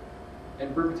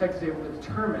 and Brute Protect is able to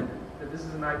determine that this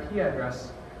is an IP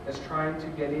address that's trying to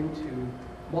get into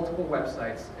multiple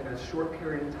websites in a short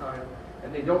period of time,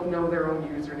 and they don't know their own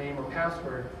username or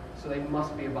password, so they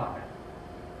must be a botnet.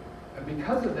 And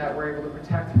because of that, we're able to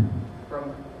protect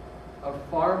from a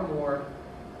far more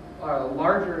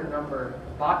larger number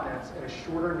of botnets in a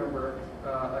shorter number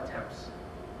of attempts,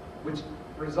 which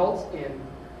results in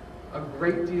a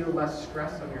great deal less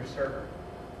stress on your server.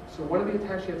 So one of the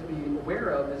attacks you have to be aware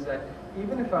of is that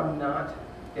even if I'm not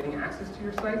getting access to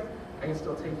your site, I can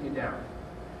still take you down.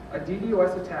 A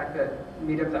DDoS attack that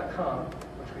Meetup.com,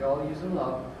 which we all use and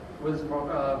love, was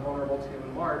vulnerable to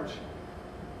in March,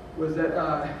 was that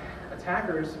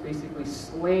attackers basically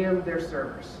slammed their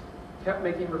servers, kept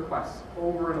making requests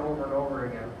over and over and over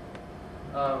again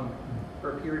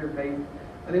for a period of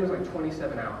I think it was like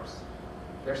 27 hours.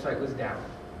 Their site was down.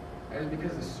 And it was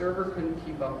because the server couldn't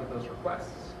keep up with those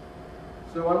requests.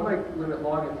 So unlike Limit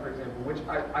Login, for example, which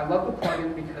I love the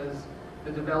plugin because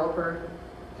the developer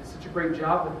did such a great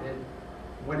job with it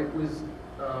when it was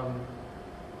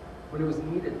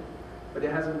needed, but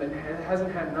it hasn't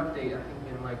had an update, I think,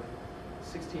 in like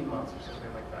 16 months or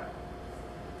something like that.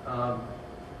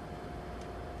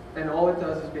 And all it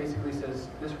does is basically says,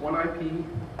 this one IP,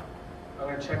 I'm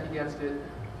going to check against it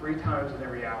 3 times in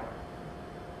every hour.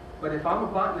 But if I'm a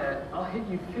botnet, I'll hit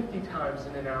you 50 times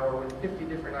in an hour with 50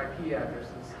 different IP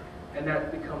addresses, and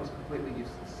that becomes completely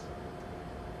useless.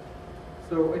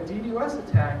 So a DDoS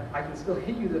attack, I can still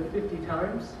hit you the 50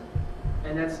 times,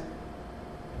 And that's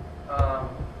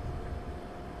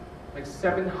like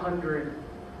 700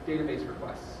 database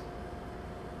requests.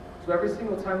 So every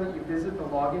single time that you visit the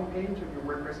login page of your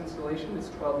WordPress installation, it's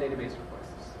 12 database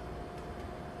requests.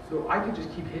 So I could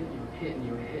just keep hitting you and hitting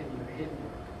you and hitting you and hitting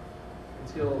you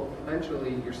until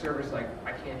eventually your server's like,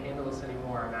 I can't handle this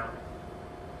anymore, I'm out.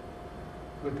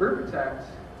 With Root Protect,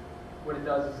 what it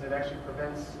does is it actually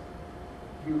prevents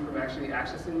you from actually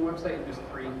accessing the website in just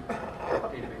 3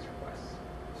 database requests.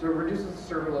 So it reduces the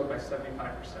server load by 75%.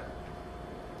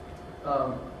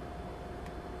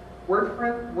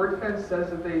 WordPress says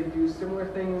that they do similar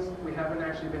things. We haven't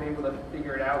actually been able to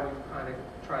figure it out. We've kind of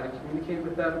tried to communicate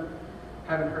with them.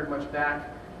 Haven't heard much back.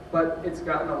 But it's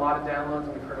gotten a lot of downloads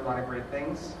and we've heard a lot of great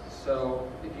things. So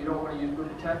if you don't want to use Root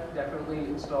Protect, definitely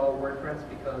install WordPress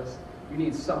because you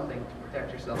need something to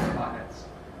protect yourself from botnets.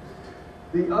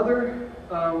 The other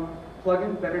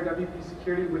plugin, Better WP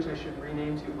Security, which I should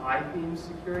rename to iThemes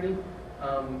Security.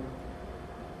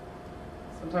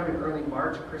 Sometime in early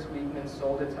March, Chris Friedman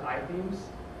sold it to iThemes,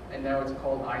 and now it's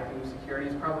called iThemes Security.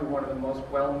 It's probably one of the most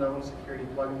well-known security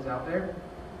plugins out there.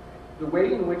 The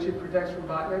way in which it protects from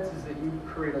botnets is that you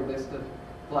create a list of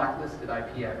blacklisted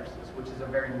IP addresses, which is a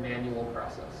very manual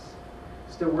process.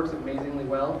 Still works amazingly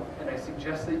well, and I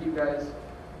suggest that you guys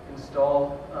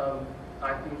install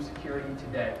iThemes Security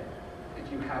today. If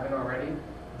you haven't already,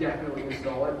 definitely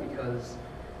install it because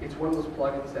it's one of those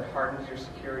plugins that hardens your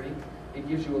security. It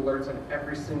gives you alerts on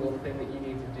every single thing that you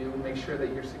need to do, make sure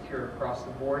that you're secure across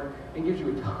the board, and gives you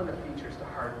a ton of features to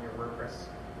harden your WordPress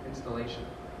installation.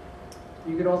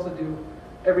 You can also do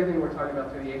everything we're talking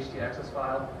about through the htaccess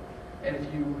file, and if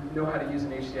you know how to use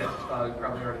an htaccess file, you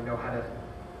probably already know how to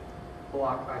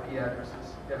block IP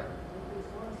addresses. Yeah? This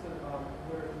one says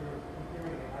where you're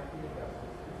comparing the IP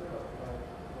addresses, is there a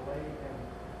delay in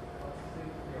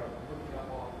looking up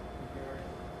all comparing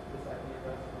this IP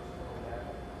address versus all that?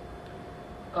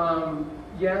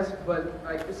 Yes, but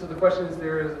so the question is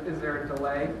there a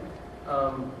delay?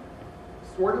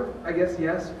 Sort of, I guess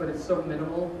yes, but it's so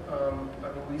minimal. I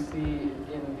mean, we see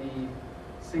in the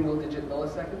single-digit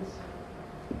milliseconds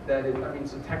that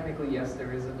so technically yes,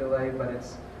 there is a delay, but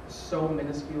it's so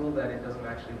minuscule that it doesn't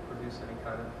actually produce any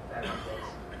kind of bad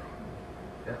results.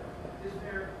 Yeah. Is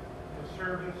there a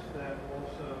service that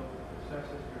also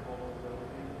assesses your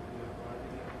vulnerability? You know,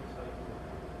 finding it insights that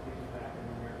gives you back a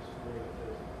numeric score that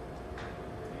says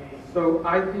So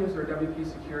iThemes or WP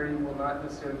Security will not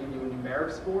necessarily give you a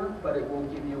numeric score, but it will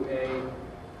give you a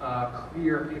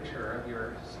clear picture of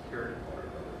your security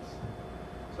vulnerabilities.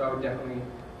 So I would definitely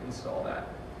install that.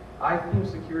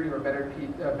 iThemes Security or Better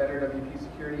WP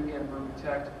Security and Root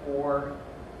Protect, or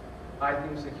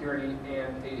iThemes Security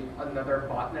and another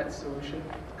botnet solution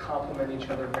complement each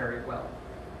other very well.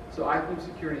 So iThemes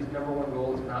Security's #1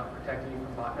 goal is not protecting you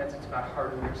from botnets, it's about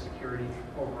hardening your security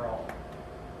overall.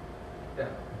 Yeah.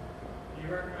 Do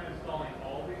you recommend installing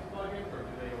all these plugins, or do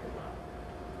they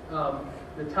overlap?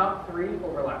 The top 3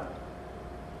 overlap.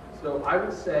 So I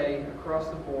would say across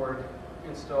the board,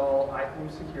 install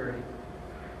iThemes Security,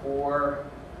 or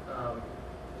there's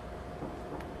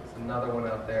another one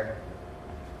out there.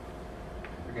 I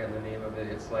forget the name of it.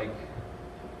 It's like,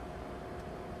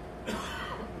 yeah,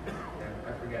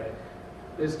 I forget it.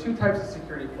 There's 2 types of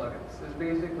security plugins. There's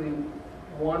basically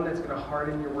one that's going to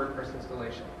harden your WordPress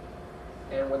installation.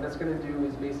 And what that's going to do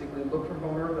is basically look for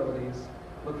vulnerabilities,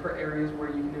 look for areas where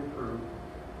you can improve,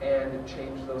 and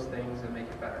change those things and make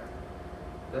it better.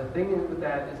 The thing with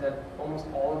that is that almost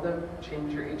all of them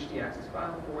change your htaccess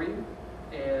file for you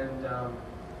and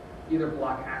either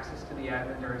block access to the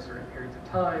admin during certain periods of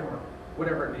time or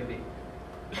whatever it may be.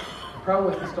 The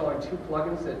problem with installing 2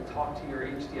 plugins that talk to your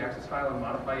htaccess file and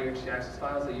modify your htaccess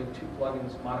file is that you have 2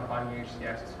 plugins modifying your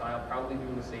htaccess file, probably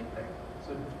doing the same thing.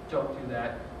 So don't do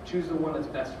that. Choose the one that's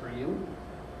best for you.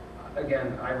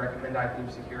 Again, I recommend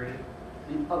iThemes Security.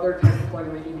 The other type of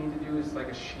plugin that you need to do is like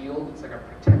a shield. It's like a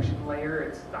protection layer.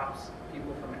 It stops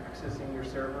people from accessing your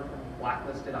server from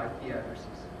blacklisted IP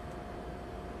addresses.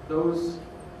 Those,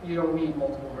 you don't need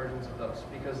multiple versions of those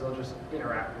because they'll just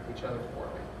interact with each other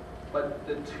poorly. But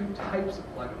the 2 types of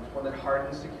plugins, one that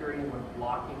hardens security and one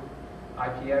blocking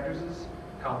IP addresses,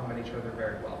 complement each other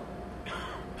very well.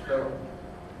 So,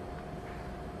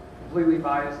 completely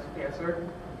biased answer,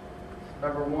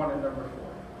 #1 and #4.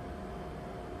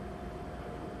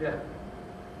 Yeah.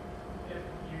 If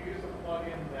you use a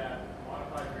plugin that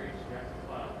modifies your htaccess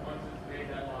file, once it's made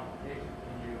that modification,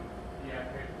 can you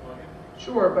deactivate the plugin?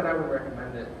 Sure, but I would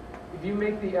recommend it. If you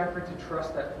make the effort to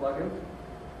trust that plugin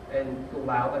and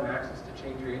allow them access to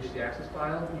change your htaccess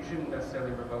file, you shouldn't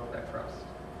necessarily revoke that trust.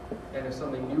 And if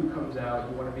something new comes out,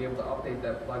 you want to be able to update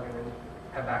that plugin and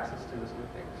have access to this new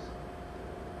things.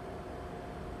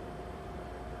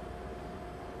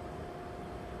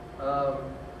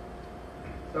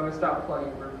 So I'm going to stop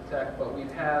plugging for Protect, but we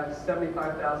have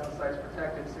 75,000 sites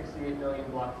protected, 68 million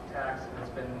blocked attacks, and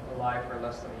it's been alive for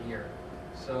less than a year.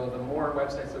 So the more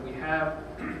websites that we have,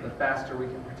 the faster we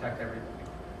can protect everything.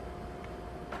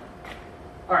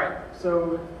 All right,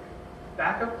 so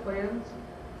backup plans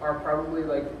are probably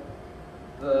like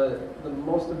the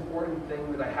most important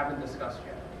thing that I haven't discussed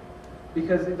yet.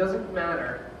 Because it doesn't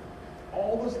matter,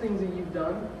 all those things that you've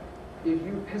done, if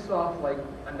you piss off like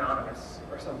Anonymous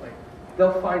or something,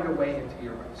 they'll find a way into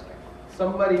your website.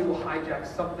 Somebody will hijack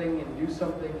something and do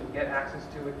something and get access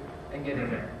to it and get in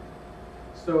there.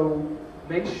 So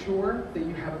make sure that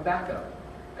you have a backup.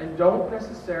 And don't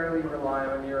necessarily rely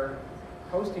on your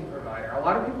hosting provider. A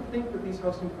lot of people think that these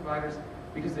hosting providers,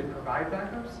 because they provide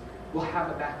backups, will have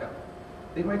a backup.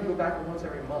 They might do a backup once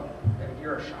every month. And if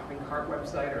you're a shopping cart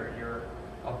website or you're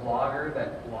a blogger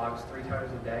that blogs 3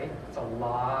 times a day, it's a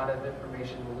lot of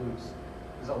information to lose.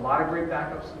 There's a lot of great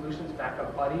backup solutions.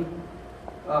 Backup Buddy,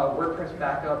 WordPress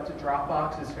backup to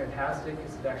Dropbox is fantastic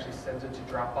because it actually sends it to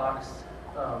Dropbox.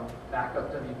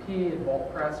 Backup WP and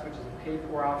WordPress, which is a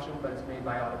paid-for option, but it's made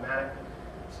by Automatic.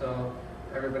 So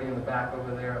everybody in the back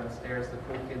over there on the stairs, the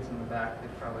cool kids in the back, they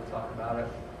probably talk about it.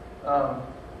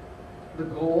 The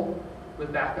goal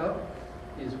with backup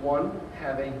is 1,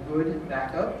 have a good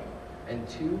backup, and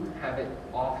 2, have it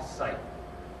off-site.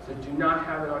 So do not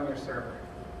have it on your server.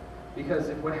 Because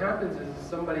if what happens is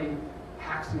somebody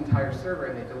hacks the entire server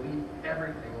and they delete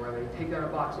everything, or they take down a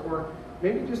box, or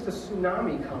maybe just a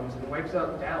tsunami comes and wipes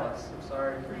out Dallas. I'm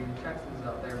sorry for you Texans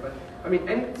out there, but I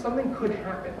mean, something could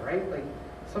happen, right? Like,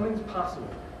 something's possible.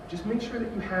 Just make sure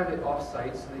that you have it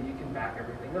off-site so that you can back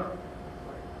everything up.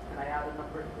 Can I add a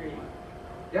number 3?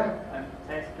 Yeah.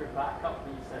 Test your backup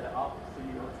when you set it up so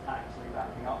you know it's actually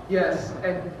backing up. Yes,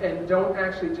 and don't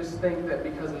actually just think that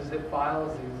because a zip file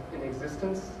is in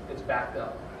existence, it's backed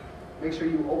up. Make sure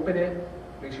you open it,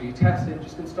 make sure you test it,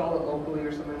 just install it locally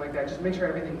or something like that. Just make sure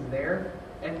everything's there,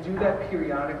 and do that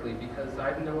periodically, because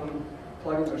I've known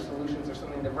plugins or solutions or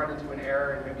something that run into an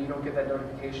error, and maybe you don't get that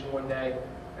notification one day,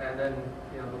 and then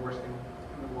the worst thing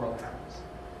in the world happens.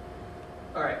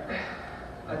 All right.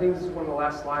 I think this is one of the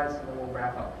last slides, and then we'll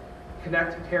wrap up.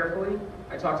 Connect carefully.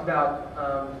 I talked about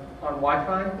on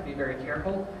Wi-Fi, be very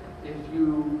careful. If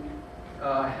you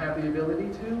have the ability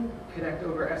to connect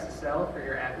over SSL for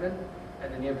your admin,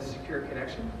 and then you have a secure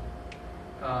connection.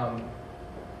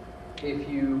 If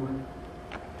you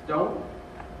don't,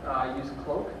 use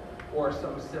Cloak or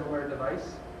some similar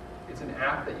device. It's an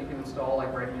app that you can install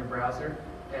like right in your browser,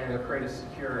 and it'll create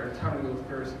a tunnel you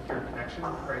through a secure connection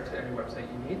right to any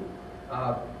website you need.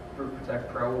 Root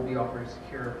Protect Pro will be offering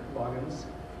secure logins.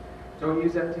 Don't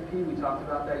use FTP. We talked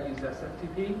about that. Use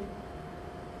SFTP.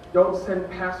 Don't send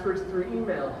passwords through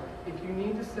email. If you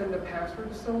need to send a password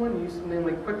to someone, use something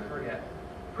like Quick Forget.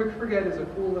 Quick Forget is a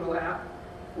cool little app.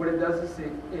 What it does is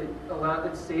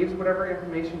it saves whatever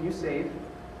information you save,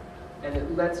 and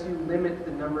it lets you limit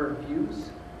the number of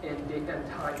views and date and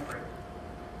time frame.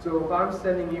 So if I'm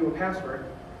sending you a password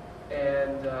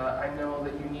and I know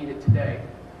that you need it today,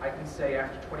 I can say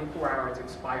after 24 hours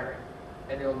it's expiring,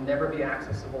 and it'll never be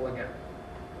accessible again.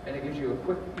 And it gives you a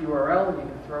quick URL, and you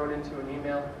can throw it into an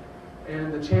email.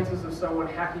 And the chances of someone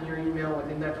hacking your email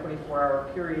within that 24-hour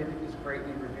period is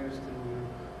greatly reduced, and you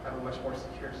have a much more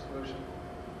secure solution.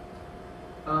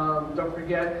 Don't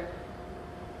forget,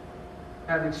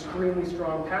 have extremely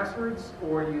strong passwords,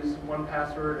 or use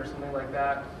 1Password or something like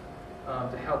that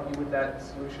to help you with that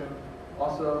solution.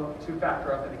 Also,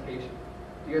 2-factor authentication.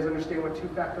 Do you guys understand what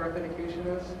 2-factor authentication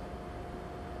is?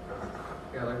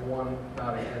 Yeah, like one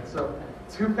nodding head. So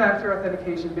 2-factor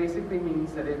authentication basically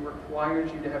means that it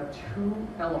requires you to have 2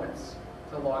 elements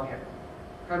to log in.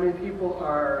 How many people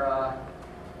are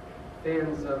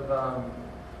fans of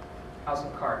House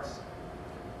of Cards?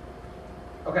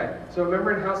 Okay, so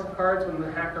remember in House of Cards when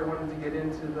the hacker wanted to get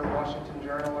into the Washington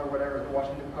Journal or whatever, the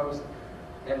Washington Post,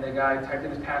 and the guy typed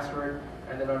in his password,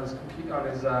 and then on his computer, on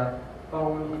his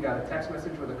phone, he got a text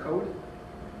message with a code.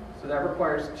 So that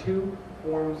requires 2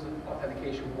 forms of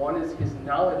authentication. One is his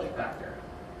knowledge factor,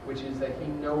 which is that he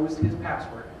knows his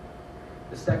password.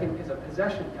 The second is a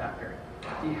possession factor.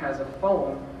 He has a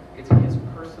phone, it's his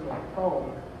personal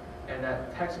phone, and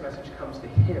that text message comes to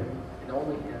him and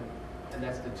only him, and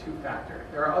that's the 2-factor.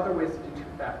 There are other ways to do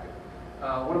 2-factor.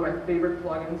 One of my favorite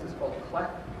plugins is called Clef.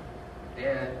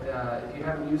 And if you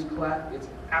haven't used Clef, it's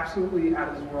absolutely out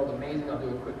of this world amazing. I'll do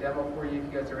a quick demo for you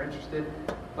if you guys are interested.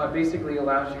 But basically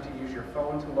allows you to use your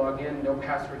phone to log in, no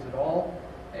passwords at all,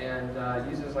 and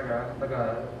uses like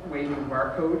a waving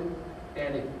barcode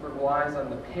and it relies on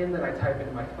the PIN that I type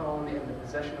into my phone and the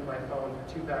possession of my phone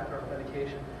for two-factor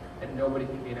authentication, and nobody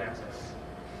can gain access.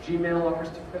 Gmail offers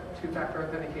two-factor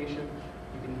authentication.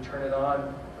 You can turn it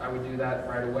on. I would do that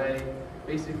right away.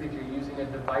 Basically, if you're using a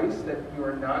device that you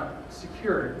are not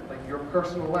secured, like your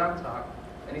personal laptop,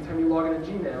 anytime you log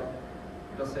into Gmail,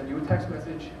 it'll send you a text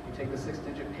message, you take the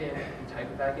 6-digit PIN, you type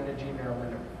it back into Gmail,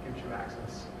 and it gives you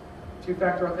access.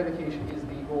 Two-factor authentication is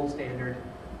the gold standard,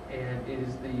 and it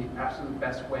is the absolute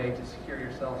best way to secure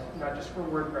yourself, not just for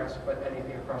WordPress, but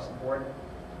anything across the board.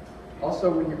 Also,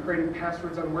 when you're creating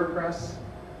passwords on WordPress,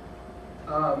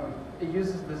 it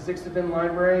uses the Zixtabin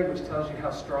library, which tells you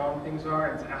how strong things are,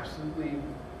 and it's absolutely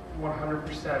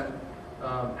 100%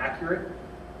 accurate.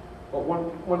 But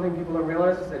one thing people don't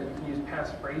realize is that you can use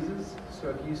passphrases. So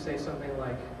if you say something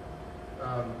like,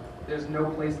 there's no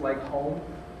place like home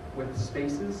with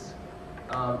spaces,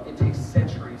 it takes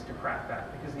centuries to crack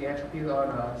that because the entropy on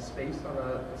a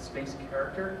space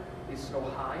character is so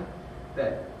high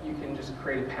that you can just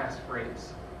create a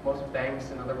passphrase. Most banks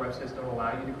and other websites don't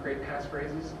allow you to create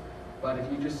passphrases, but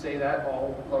if you just say that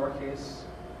all lowercase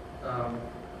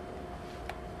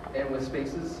and with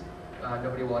spaces,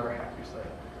 nobody will ever hack your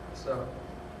site. So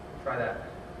try that.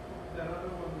 That other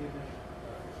one you mentioned,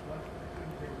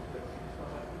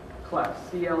 Clef,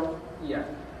 C-L-E-F.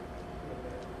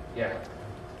 Yeah.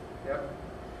 Yep.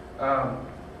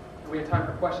 We have time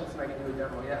for questions, and I can do a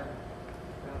demo. Yeah.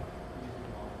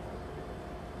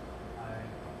 I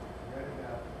read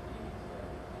about these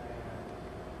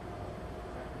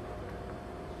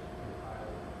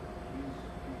use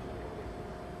future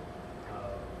releases of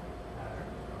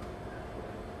patterns from natural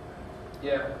language.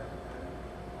 Yeah.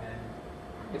 And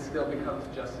It still becomes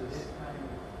just as this kind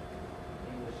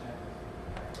of English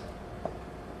sentence.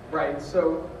 right.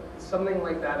 So something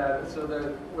like that. So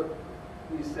what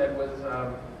you said was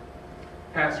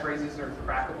passphrases are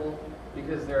crackable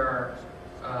because there are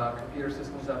computer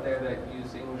systems out there that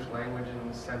use English language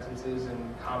and sentences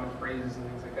and common phrases and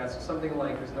things like that. So something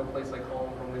like "There's no place like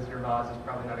home" from Wizard of Oz is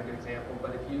probably not a good example.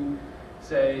 But if you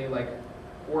say like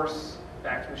 "horse,"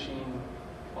 "fax machine,"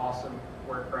 "awesome,"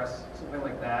 "WordPress," something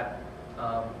like that,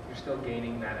 you're still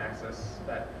gaining that access,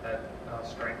 that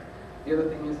strength. The other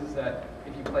thing is that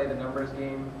if you play the numbers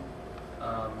game,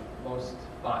 most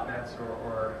botnets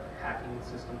or hacking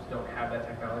systems don't have that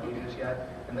technology just yet,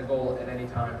 and the goal at any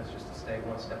time is just to stay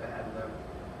one step ahead of them.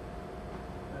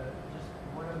 Just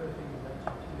one other thing you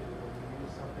mentioned too, when you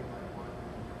use something like one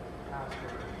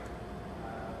password, you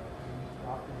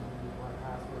often use one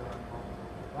password on multiple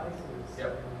devices.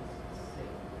 Yep. It needs to be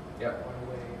safe. Yep. One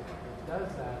way it does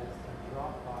that is through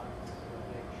Dropbox. So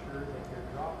make sure that your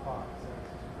Dropbox is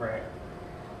Right.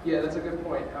 Yeah, that's a good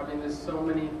point. I mean, there's so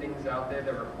many things out there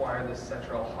that require this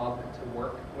central hub to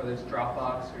work, whether it's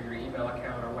Dropbox or your email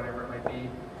account or whatever it might be.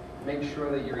 Make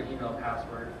sure that your email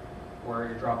password or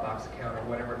your Dropbox account or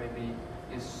whatever it may be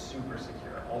is super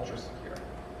secure, ultra secure.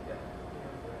 Yeah.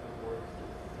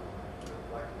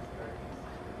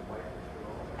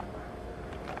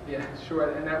 Yeah,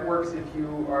 sure. And that works if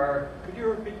you are. Could you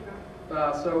repeat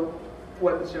that? So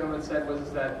what this gentleman said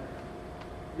was that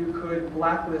you could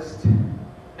blacklist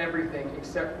everything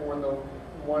except for the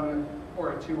 1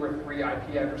 or 2 or 3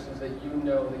 IP addresses that you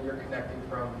know that you're connecting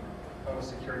from a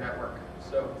secure network.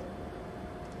 So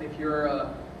if you're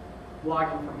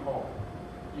blogging from home,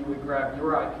 you would grab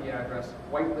your IP address,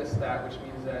 whitelist that, which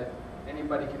means that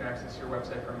anybody can access your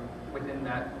website from within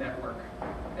that network,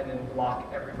 and then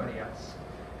block everybody else.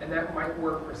 And that might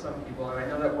work for some people, and I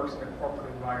know that works in a corporate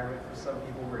environment for some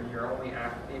people where you're only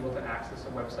able to access a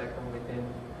website from within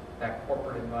that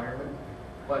corporate environment.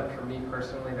 But for me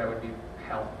personally, that would be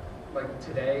hell. Like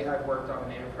today, I've worked on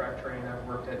an Amtrak train, I've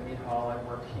worked at Mead Hall, I've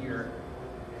worked here.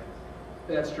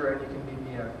 That's true, and you can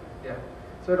VPN. Yeah.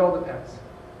 So it all depends.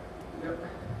 Yep.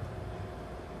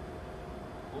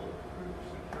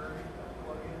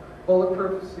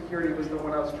 Bulletproof security was the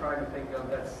one I was trying to think of.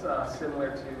 That's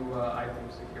similar to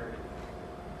iPhone security.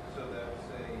 So that's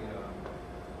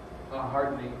a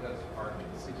Hardening. that's hardening.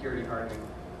 Security hardening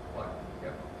plug.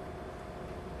 Yep.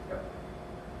 Yep.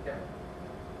 Yeah.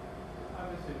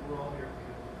 Obviously, we're all here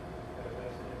because we've got a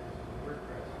vested interest in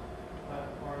WordPress. But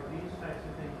are these types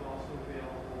of things also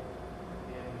available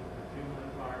in the Joomla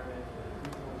environment or the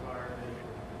Drupal environment?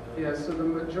 Yeah, so the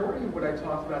majority of what I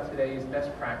talked about today is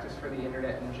best practice for the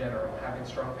internet in general. Having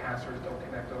strong passwords, don't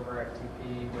connect over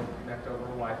FTP, don't connect over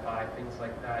Wi-Fi, things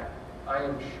like that. I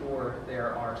am sure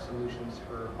there are solutions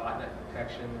for botnet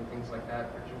protection and things like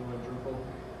that for Joomla and Drupal.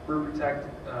 Brew Protect,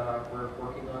 we're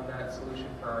working on that solution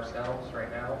for ourselves right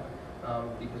now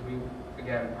because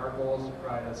again, our goal is to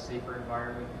provide a safer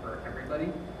environment for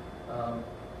everybody.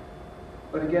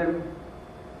 But again,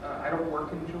 I don't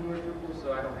work in Joomla or Drupal,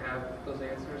 so I don't have those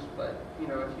answers. But you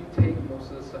know, if you take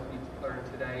most of the stuff we learned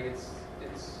today, it's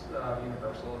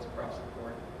universal. It's across the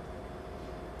board.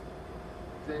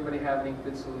 Does anybody have any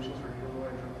good solutions for Joomla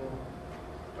and Drupal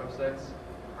websites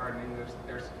hardening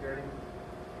their security?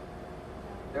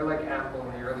 They're like Apple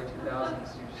in the early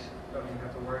 2000s. You just don't even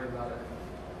have to worry about it.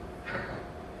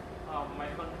 My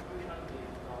contribution is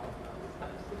the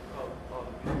statistics of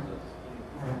users in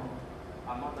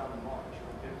are not that much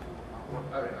compared to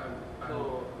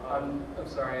I'm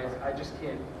sorry, I just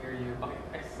can't hear you. Okay,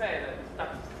 I said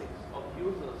that the statistics of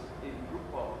users in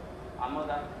Drupal are not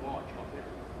that much compared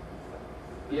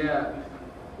to Yeah.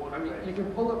 I mean, you can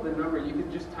pull up the number. You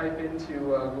could just type into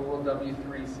Google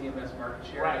W3 CMS market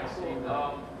share right. and So see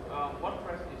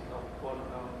WordPress is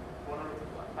vulnerable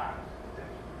to attacks.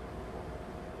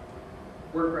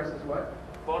 WordPress is what?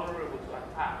 Vulnerable to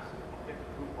attacks compared to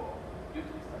Drupal due to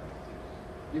the statistics.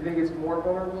 You think it's more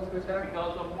vulnerable to attack?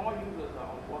 Because the more users are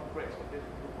on WordPress compared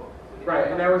to Drupal. So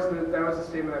Right, and that was the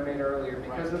statement I made earlier.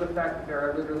 Because Right. of the fact that there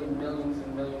are literally millions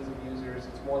and millions of users,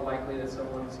 it's more likely that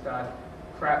someone's got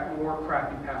more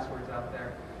crappy passwords out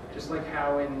there. Just like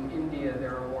how in India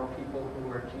there are more people who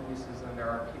are geniuses than there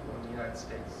are people in the United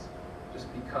States, just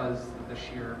because of the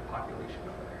sheer population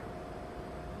over there.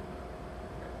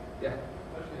 Yeah.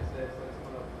 I was going to say, it's like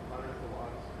some of the wonderful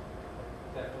ones.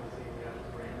 Definitely seeing the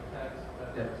random text,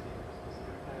 but Yeah. never seen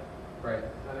specific text. Right.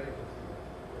 I think it's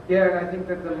just Yeah, and I think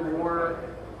that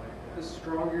the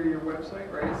stronger your website,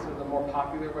 right? So the more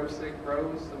popular website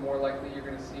grows, the more likely you're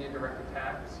going to see a direct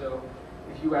attack. So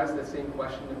if you ask that same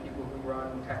question to people who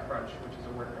run TechCrunch, which is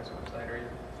a WordPress website,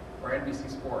 or NBC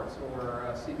Sports, or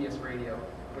CBS Radio,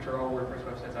 which are all WordPress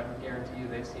websites, I can guarantee you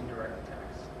they've seen direct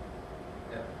attacks.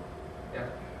 Yeah. Yeah.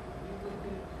 You looked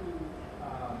into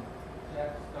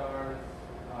Jeff Starr's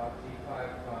G5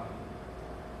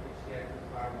 HTX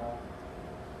firewall?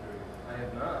 I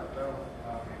have not, no.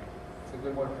 Okay. It's a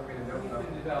good one for me to know. He's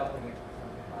been developing it for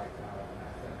something like the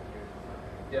last 7 years or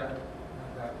something. Yeah.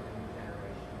 Comes out with a new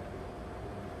generation of it.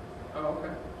 Oh,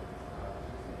 okay.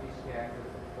 HTX is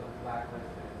sort of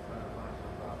blacklisted. It's done a bunch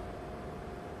of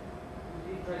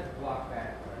he tries to block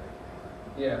that for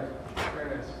everything. Yeah.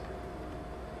 Very nice.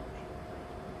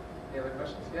 Any other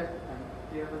questions? Yeah.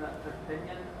 Do you have an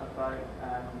opinion about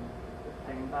the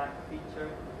pingback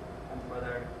feature and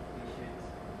whether we should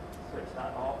switch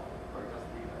that off or just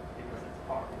leave it because it's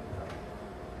part of it?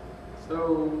 So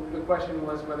the question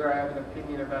was whether I have an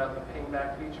opinion about the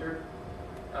pingback feature.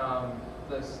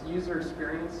 The user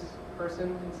experience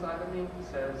person inside of me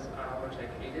says how much I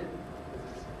hate it.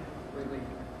 It's completely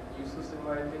useless in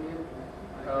my opinion.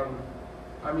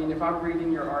 I mean, if I'm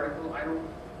reading your article, I don't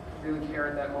really care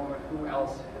at that moment who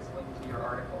else has linked to your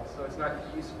article. So it's not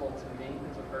useful to me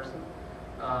as a person.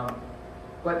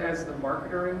 But as the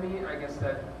marketer in me, I guess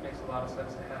that makes a lot of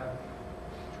sense to have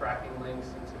tracking links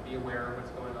and to be aware of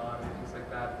what's going on and things like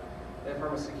that. And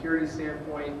from a security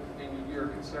standpoint, your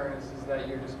concern is that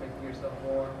you're just making yourself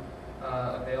more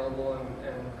available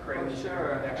and creating this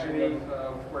connection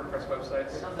of WordPress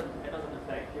websites. It doesn't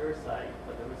affect your site,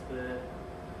 but there was the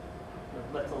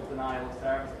little denial of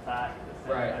service attack that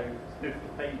said how spoofed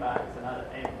the feedbacks and added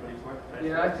everybody's WordPress.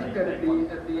 Yeah, I think that at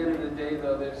the end of the day,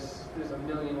 though, there's a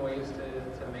million ways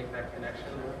to make that connection.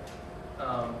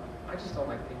 I just don't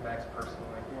like feedbacks personally.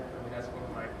 I mean, that's what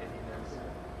my opinion is.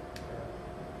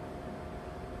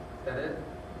 Is that it?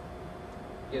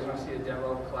 You guys want to see a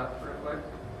demo of Clef real quick?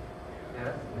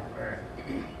 Yeah? Alright.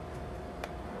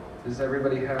 Does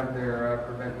everybody have their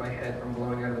prevent my head from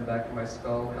blowing out of the back of my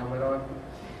skull helmet on?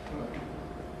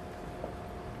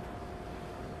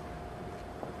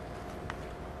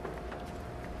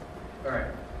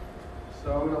 Alright.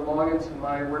 So I'm going to log into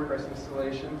my WordPress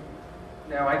installation.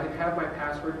 Now I can have my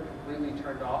password completely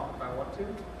turned off if I want to.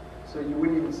 So you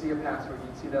wouldn't even see a password.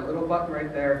 You'd see that little button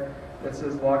right there that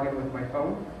says log in with my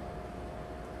phone.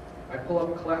 I pull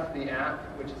up Clef, the app,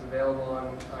 which is available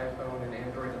on iPhone and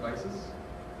Android devices.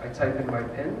 I type in my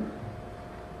PIN,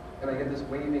 and I get this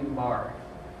waving bar.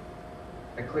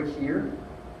 I click here.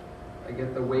 I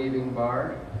get the waving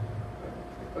bar.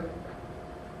 I click.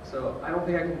 So I don't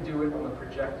think I can do it on the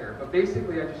projector, but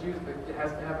basically I just use it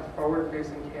has to have a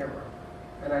forward-facing camera.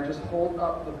 And I just hold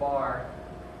up the bar.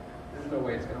 There's no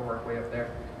way it's going to work way up there.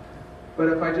 But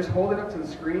if I just hold it up to the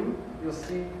screen, you'll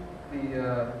see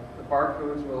the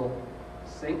barcodes will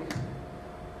sync.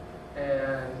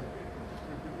 And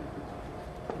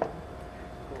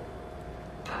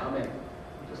I'm in,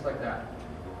 just like that.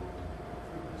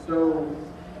 So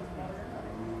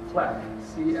Clef,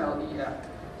 C-L-E-F.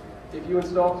 If you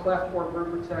install Clef or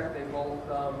Brew Protect, they both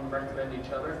recommend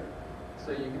each other.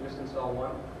 so you can just install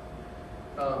one.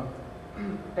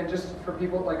 And just for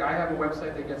people, like I have a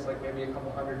website that gets like maybe a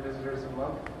couple hundred visitors a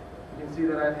month. You can see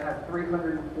that I've had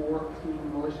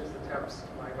 314 malicious attempts to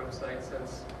my website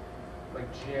since like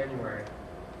January.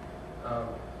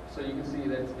 So you can see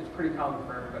that it's pretty common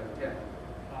for everybody. Yeah.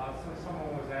 So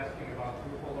someone was asking about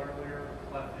Drupal earlier.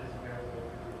 Clef is available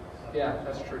for Drupal. Yeah,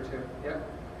 that's true too. Yep.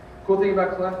 Cool thing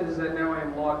about Clef is that now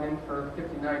I'm logged in for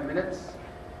 59 minutes.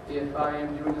 If I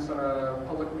am doing this on a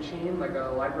public machine, like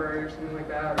a library or something like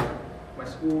that, or my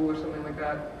school or something like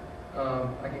that,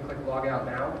 I can click log out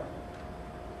now.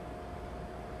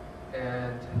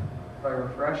 And if I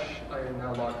refresh, I am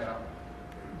now logged out.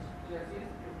 Jesse, is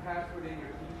your password in your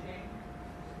keychain?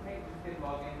 Hey, just hit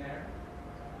log in there.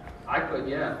 I could,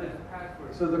 yeah. There's a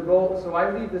password. So the goal, so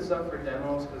I leave this up for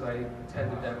demos because I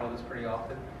tend to demo this pretty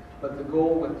often. But the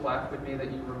goal with Clef would be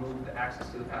that you remove the access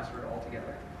to the password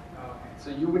altogether. Okay. So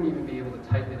you wouldn't even be able to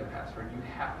type in a password. You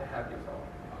have to have your phone.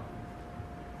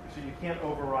 So you can't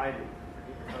override it.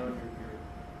 Forget your phone,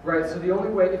 Right, so the only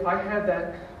way, if I had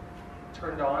that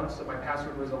turned on so my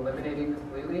password was eliminated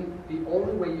completely, the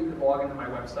only way you could log into my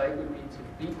website would be to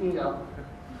beat me up,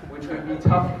 which would be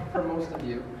tough for most of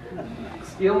you,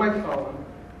 steal my phone,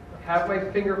 have my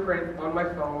fingerprint on my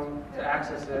phone to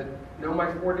access it, know my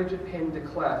 4-digit PIN to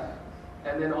Clef,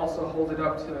 and then also hold it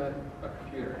up to a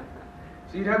computer.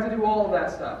 So you'd have to do all of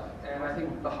that stuff, and I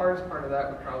think the hardest part of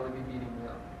that would probably be beating me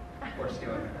up or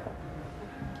stealing it.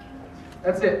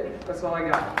 That's it. That's all I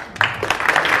got.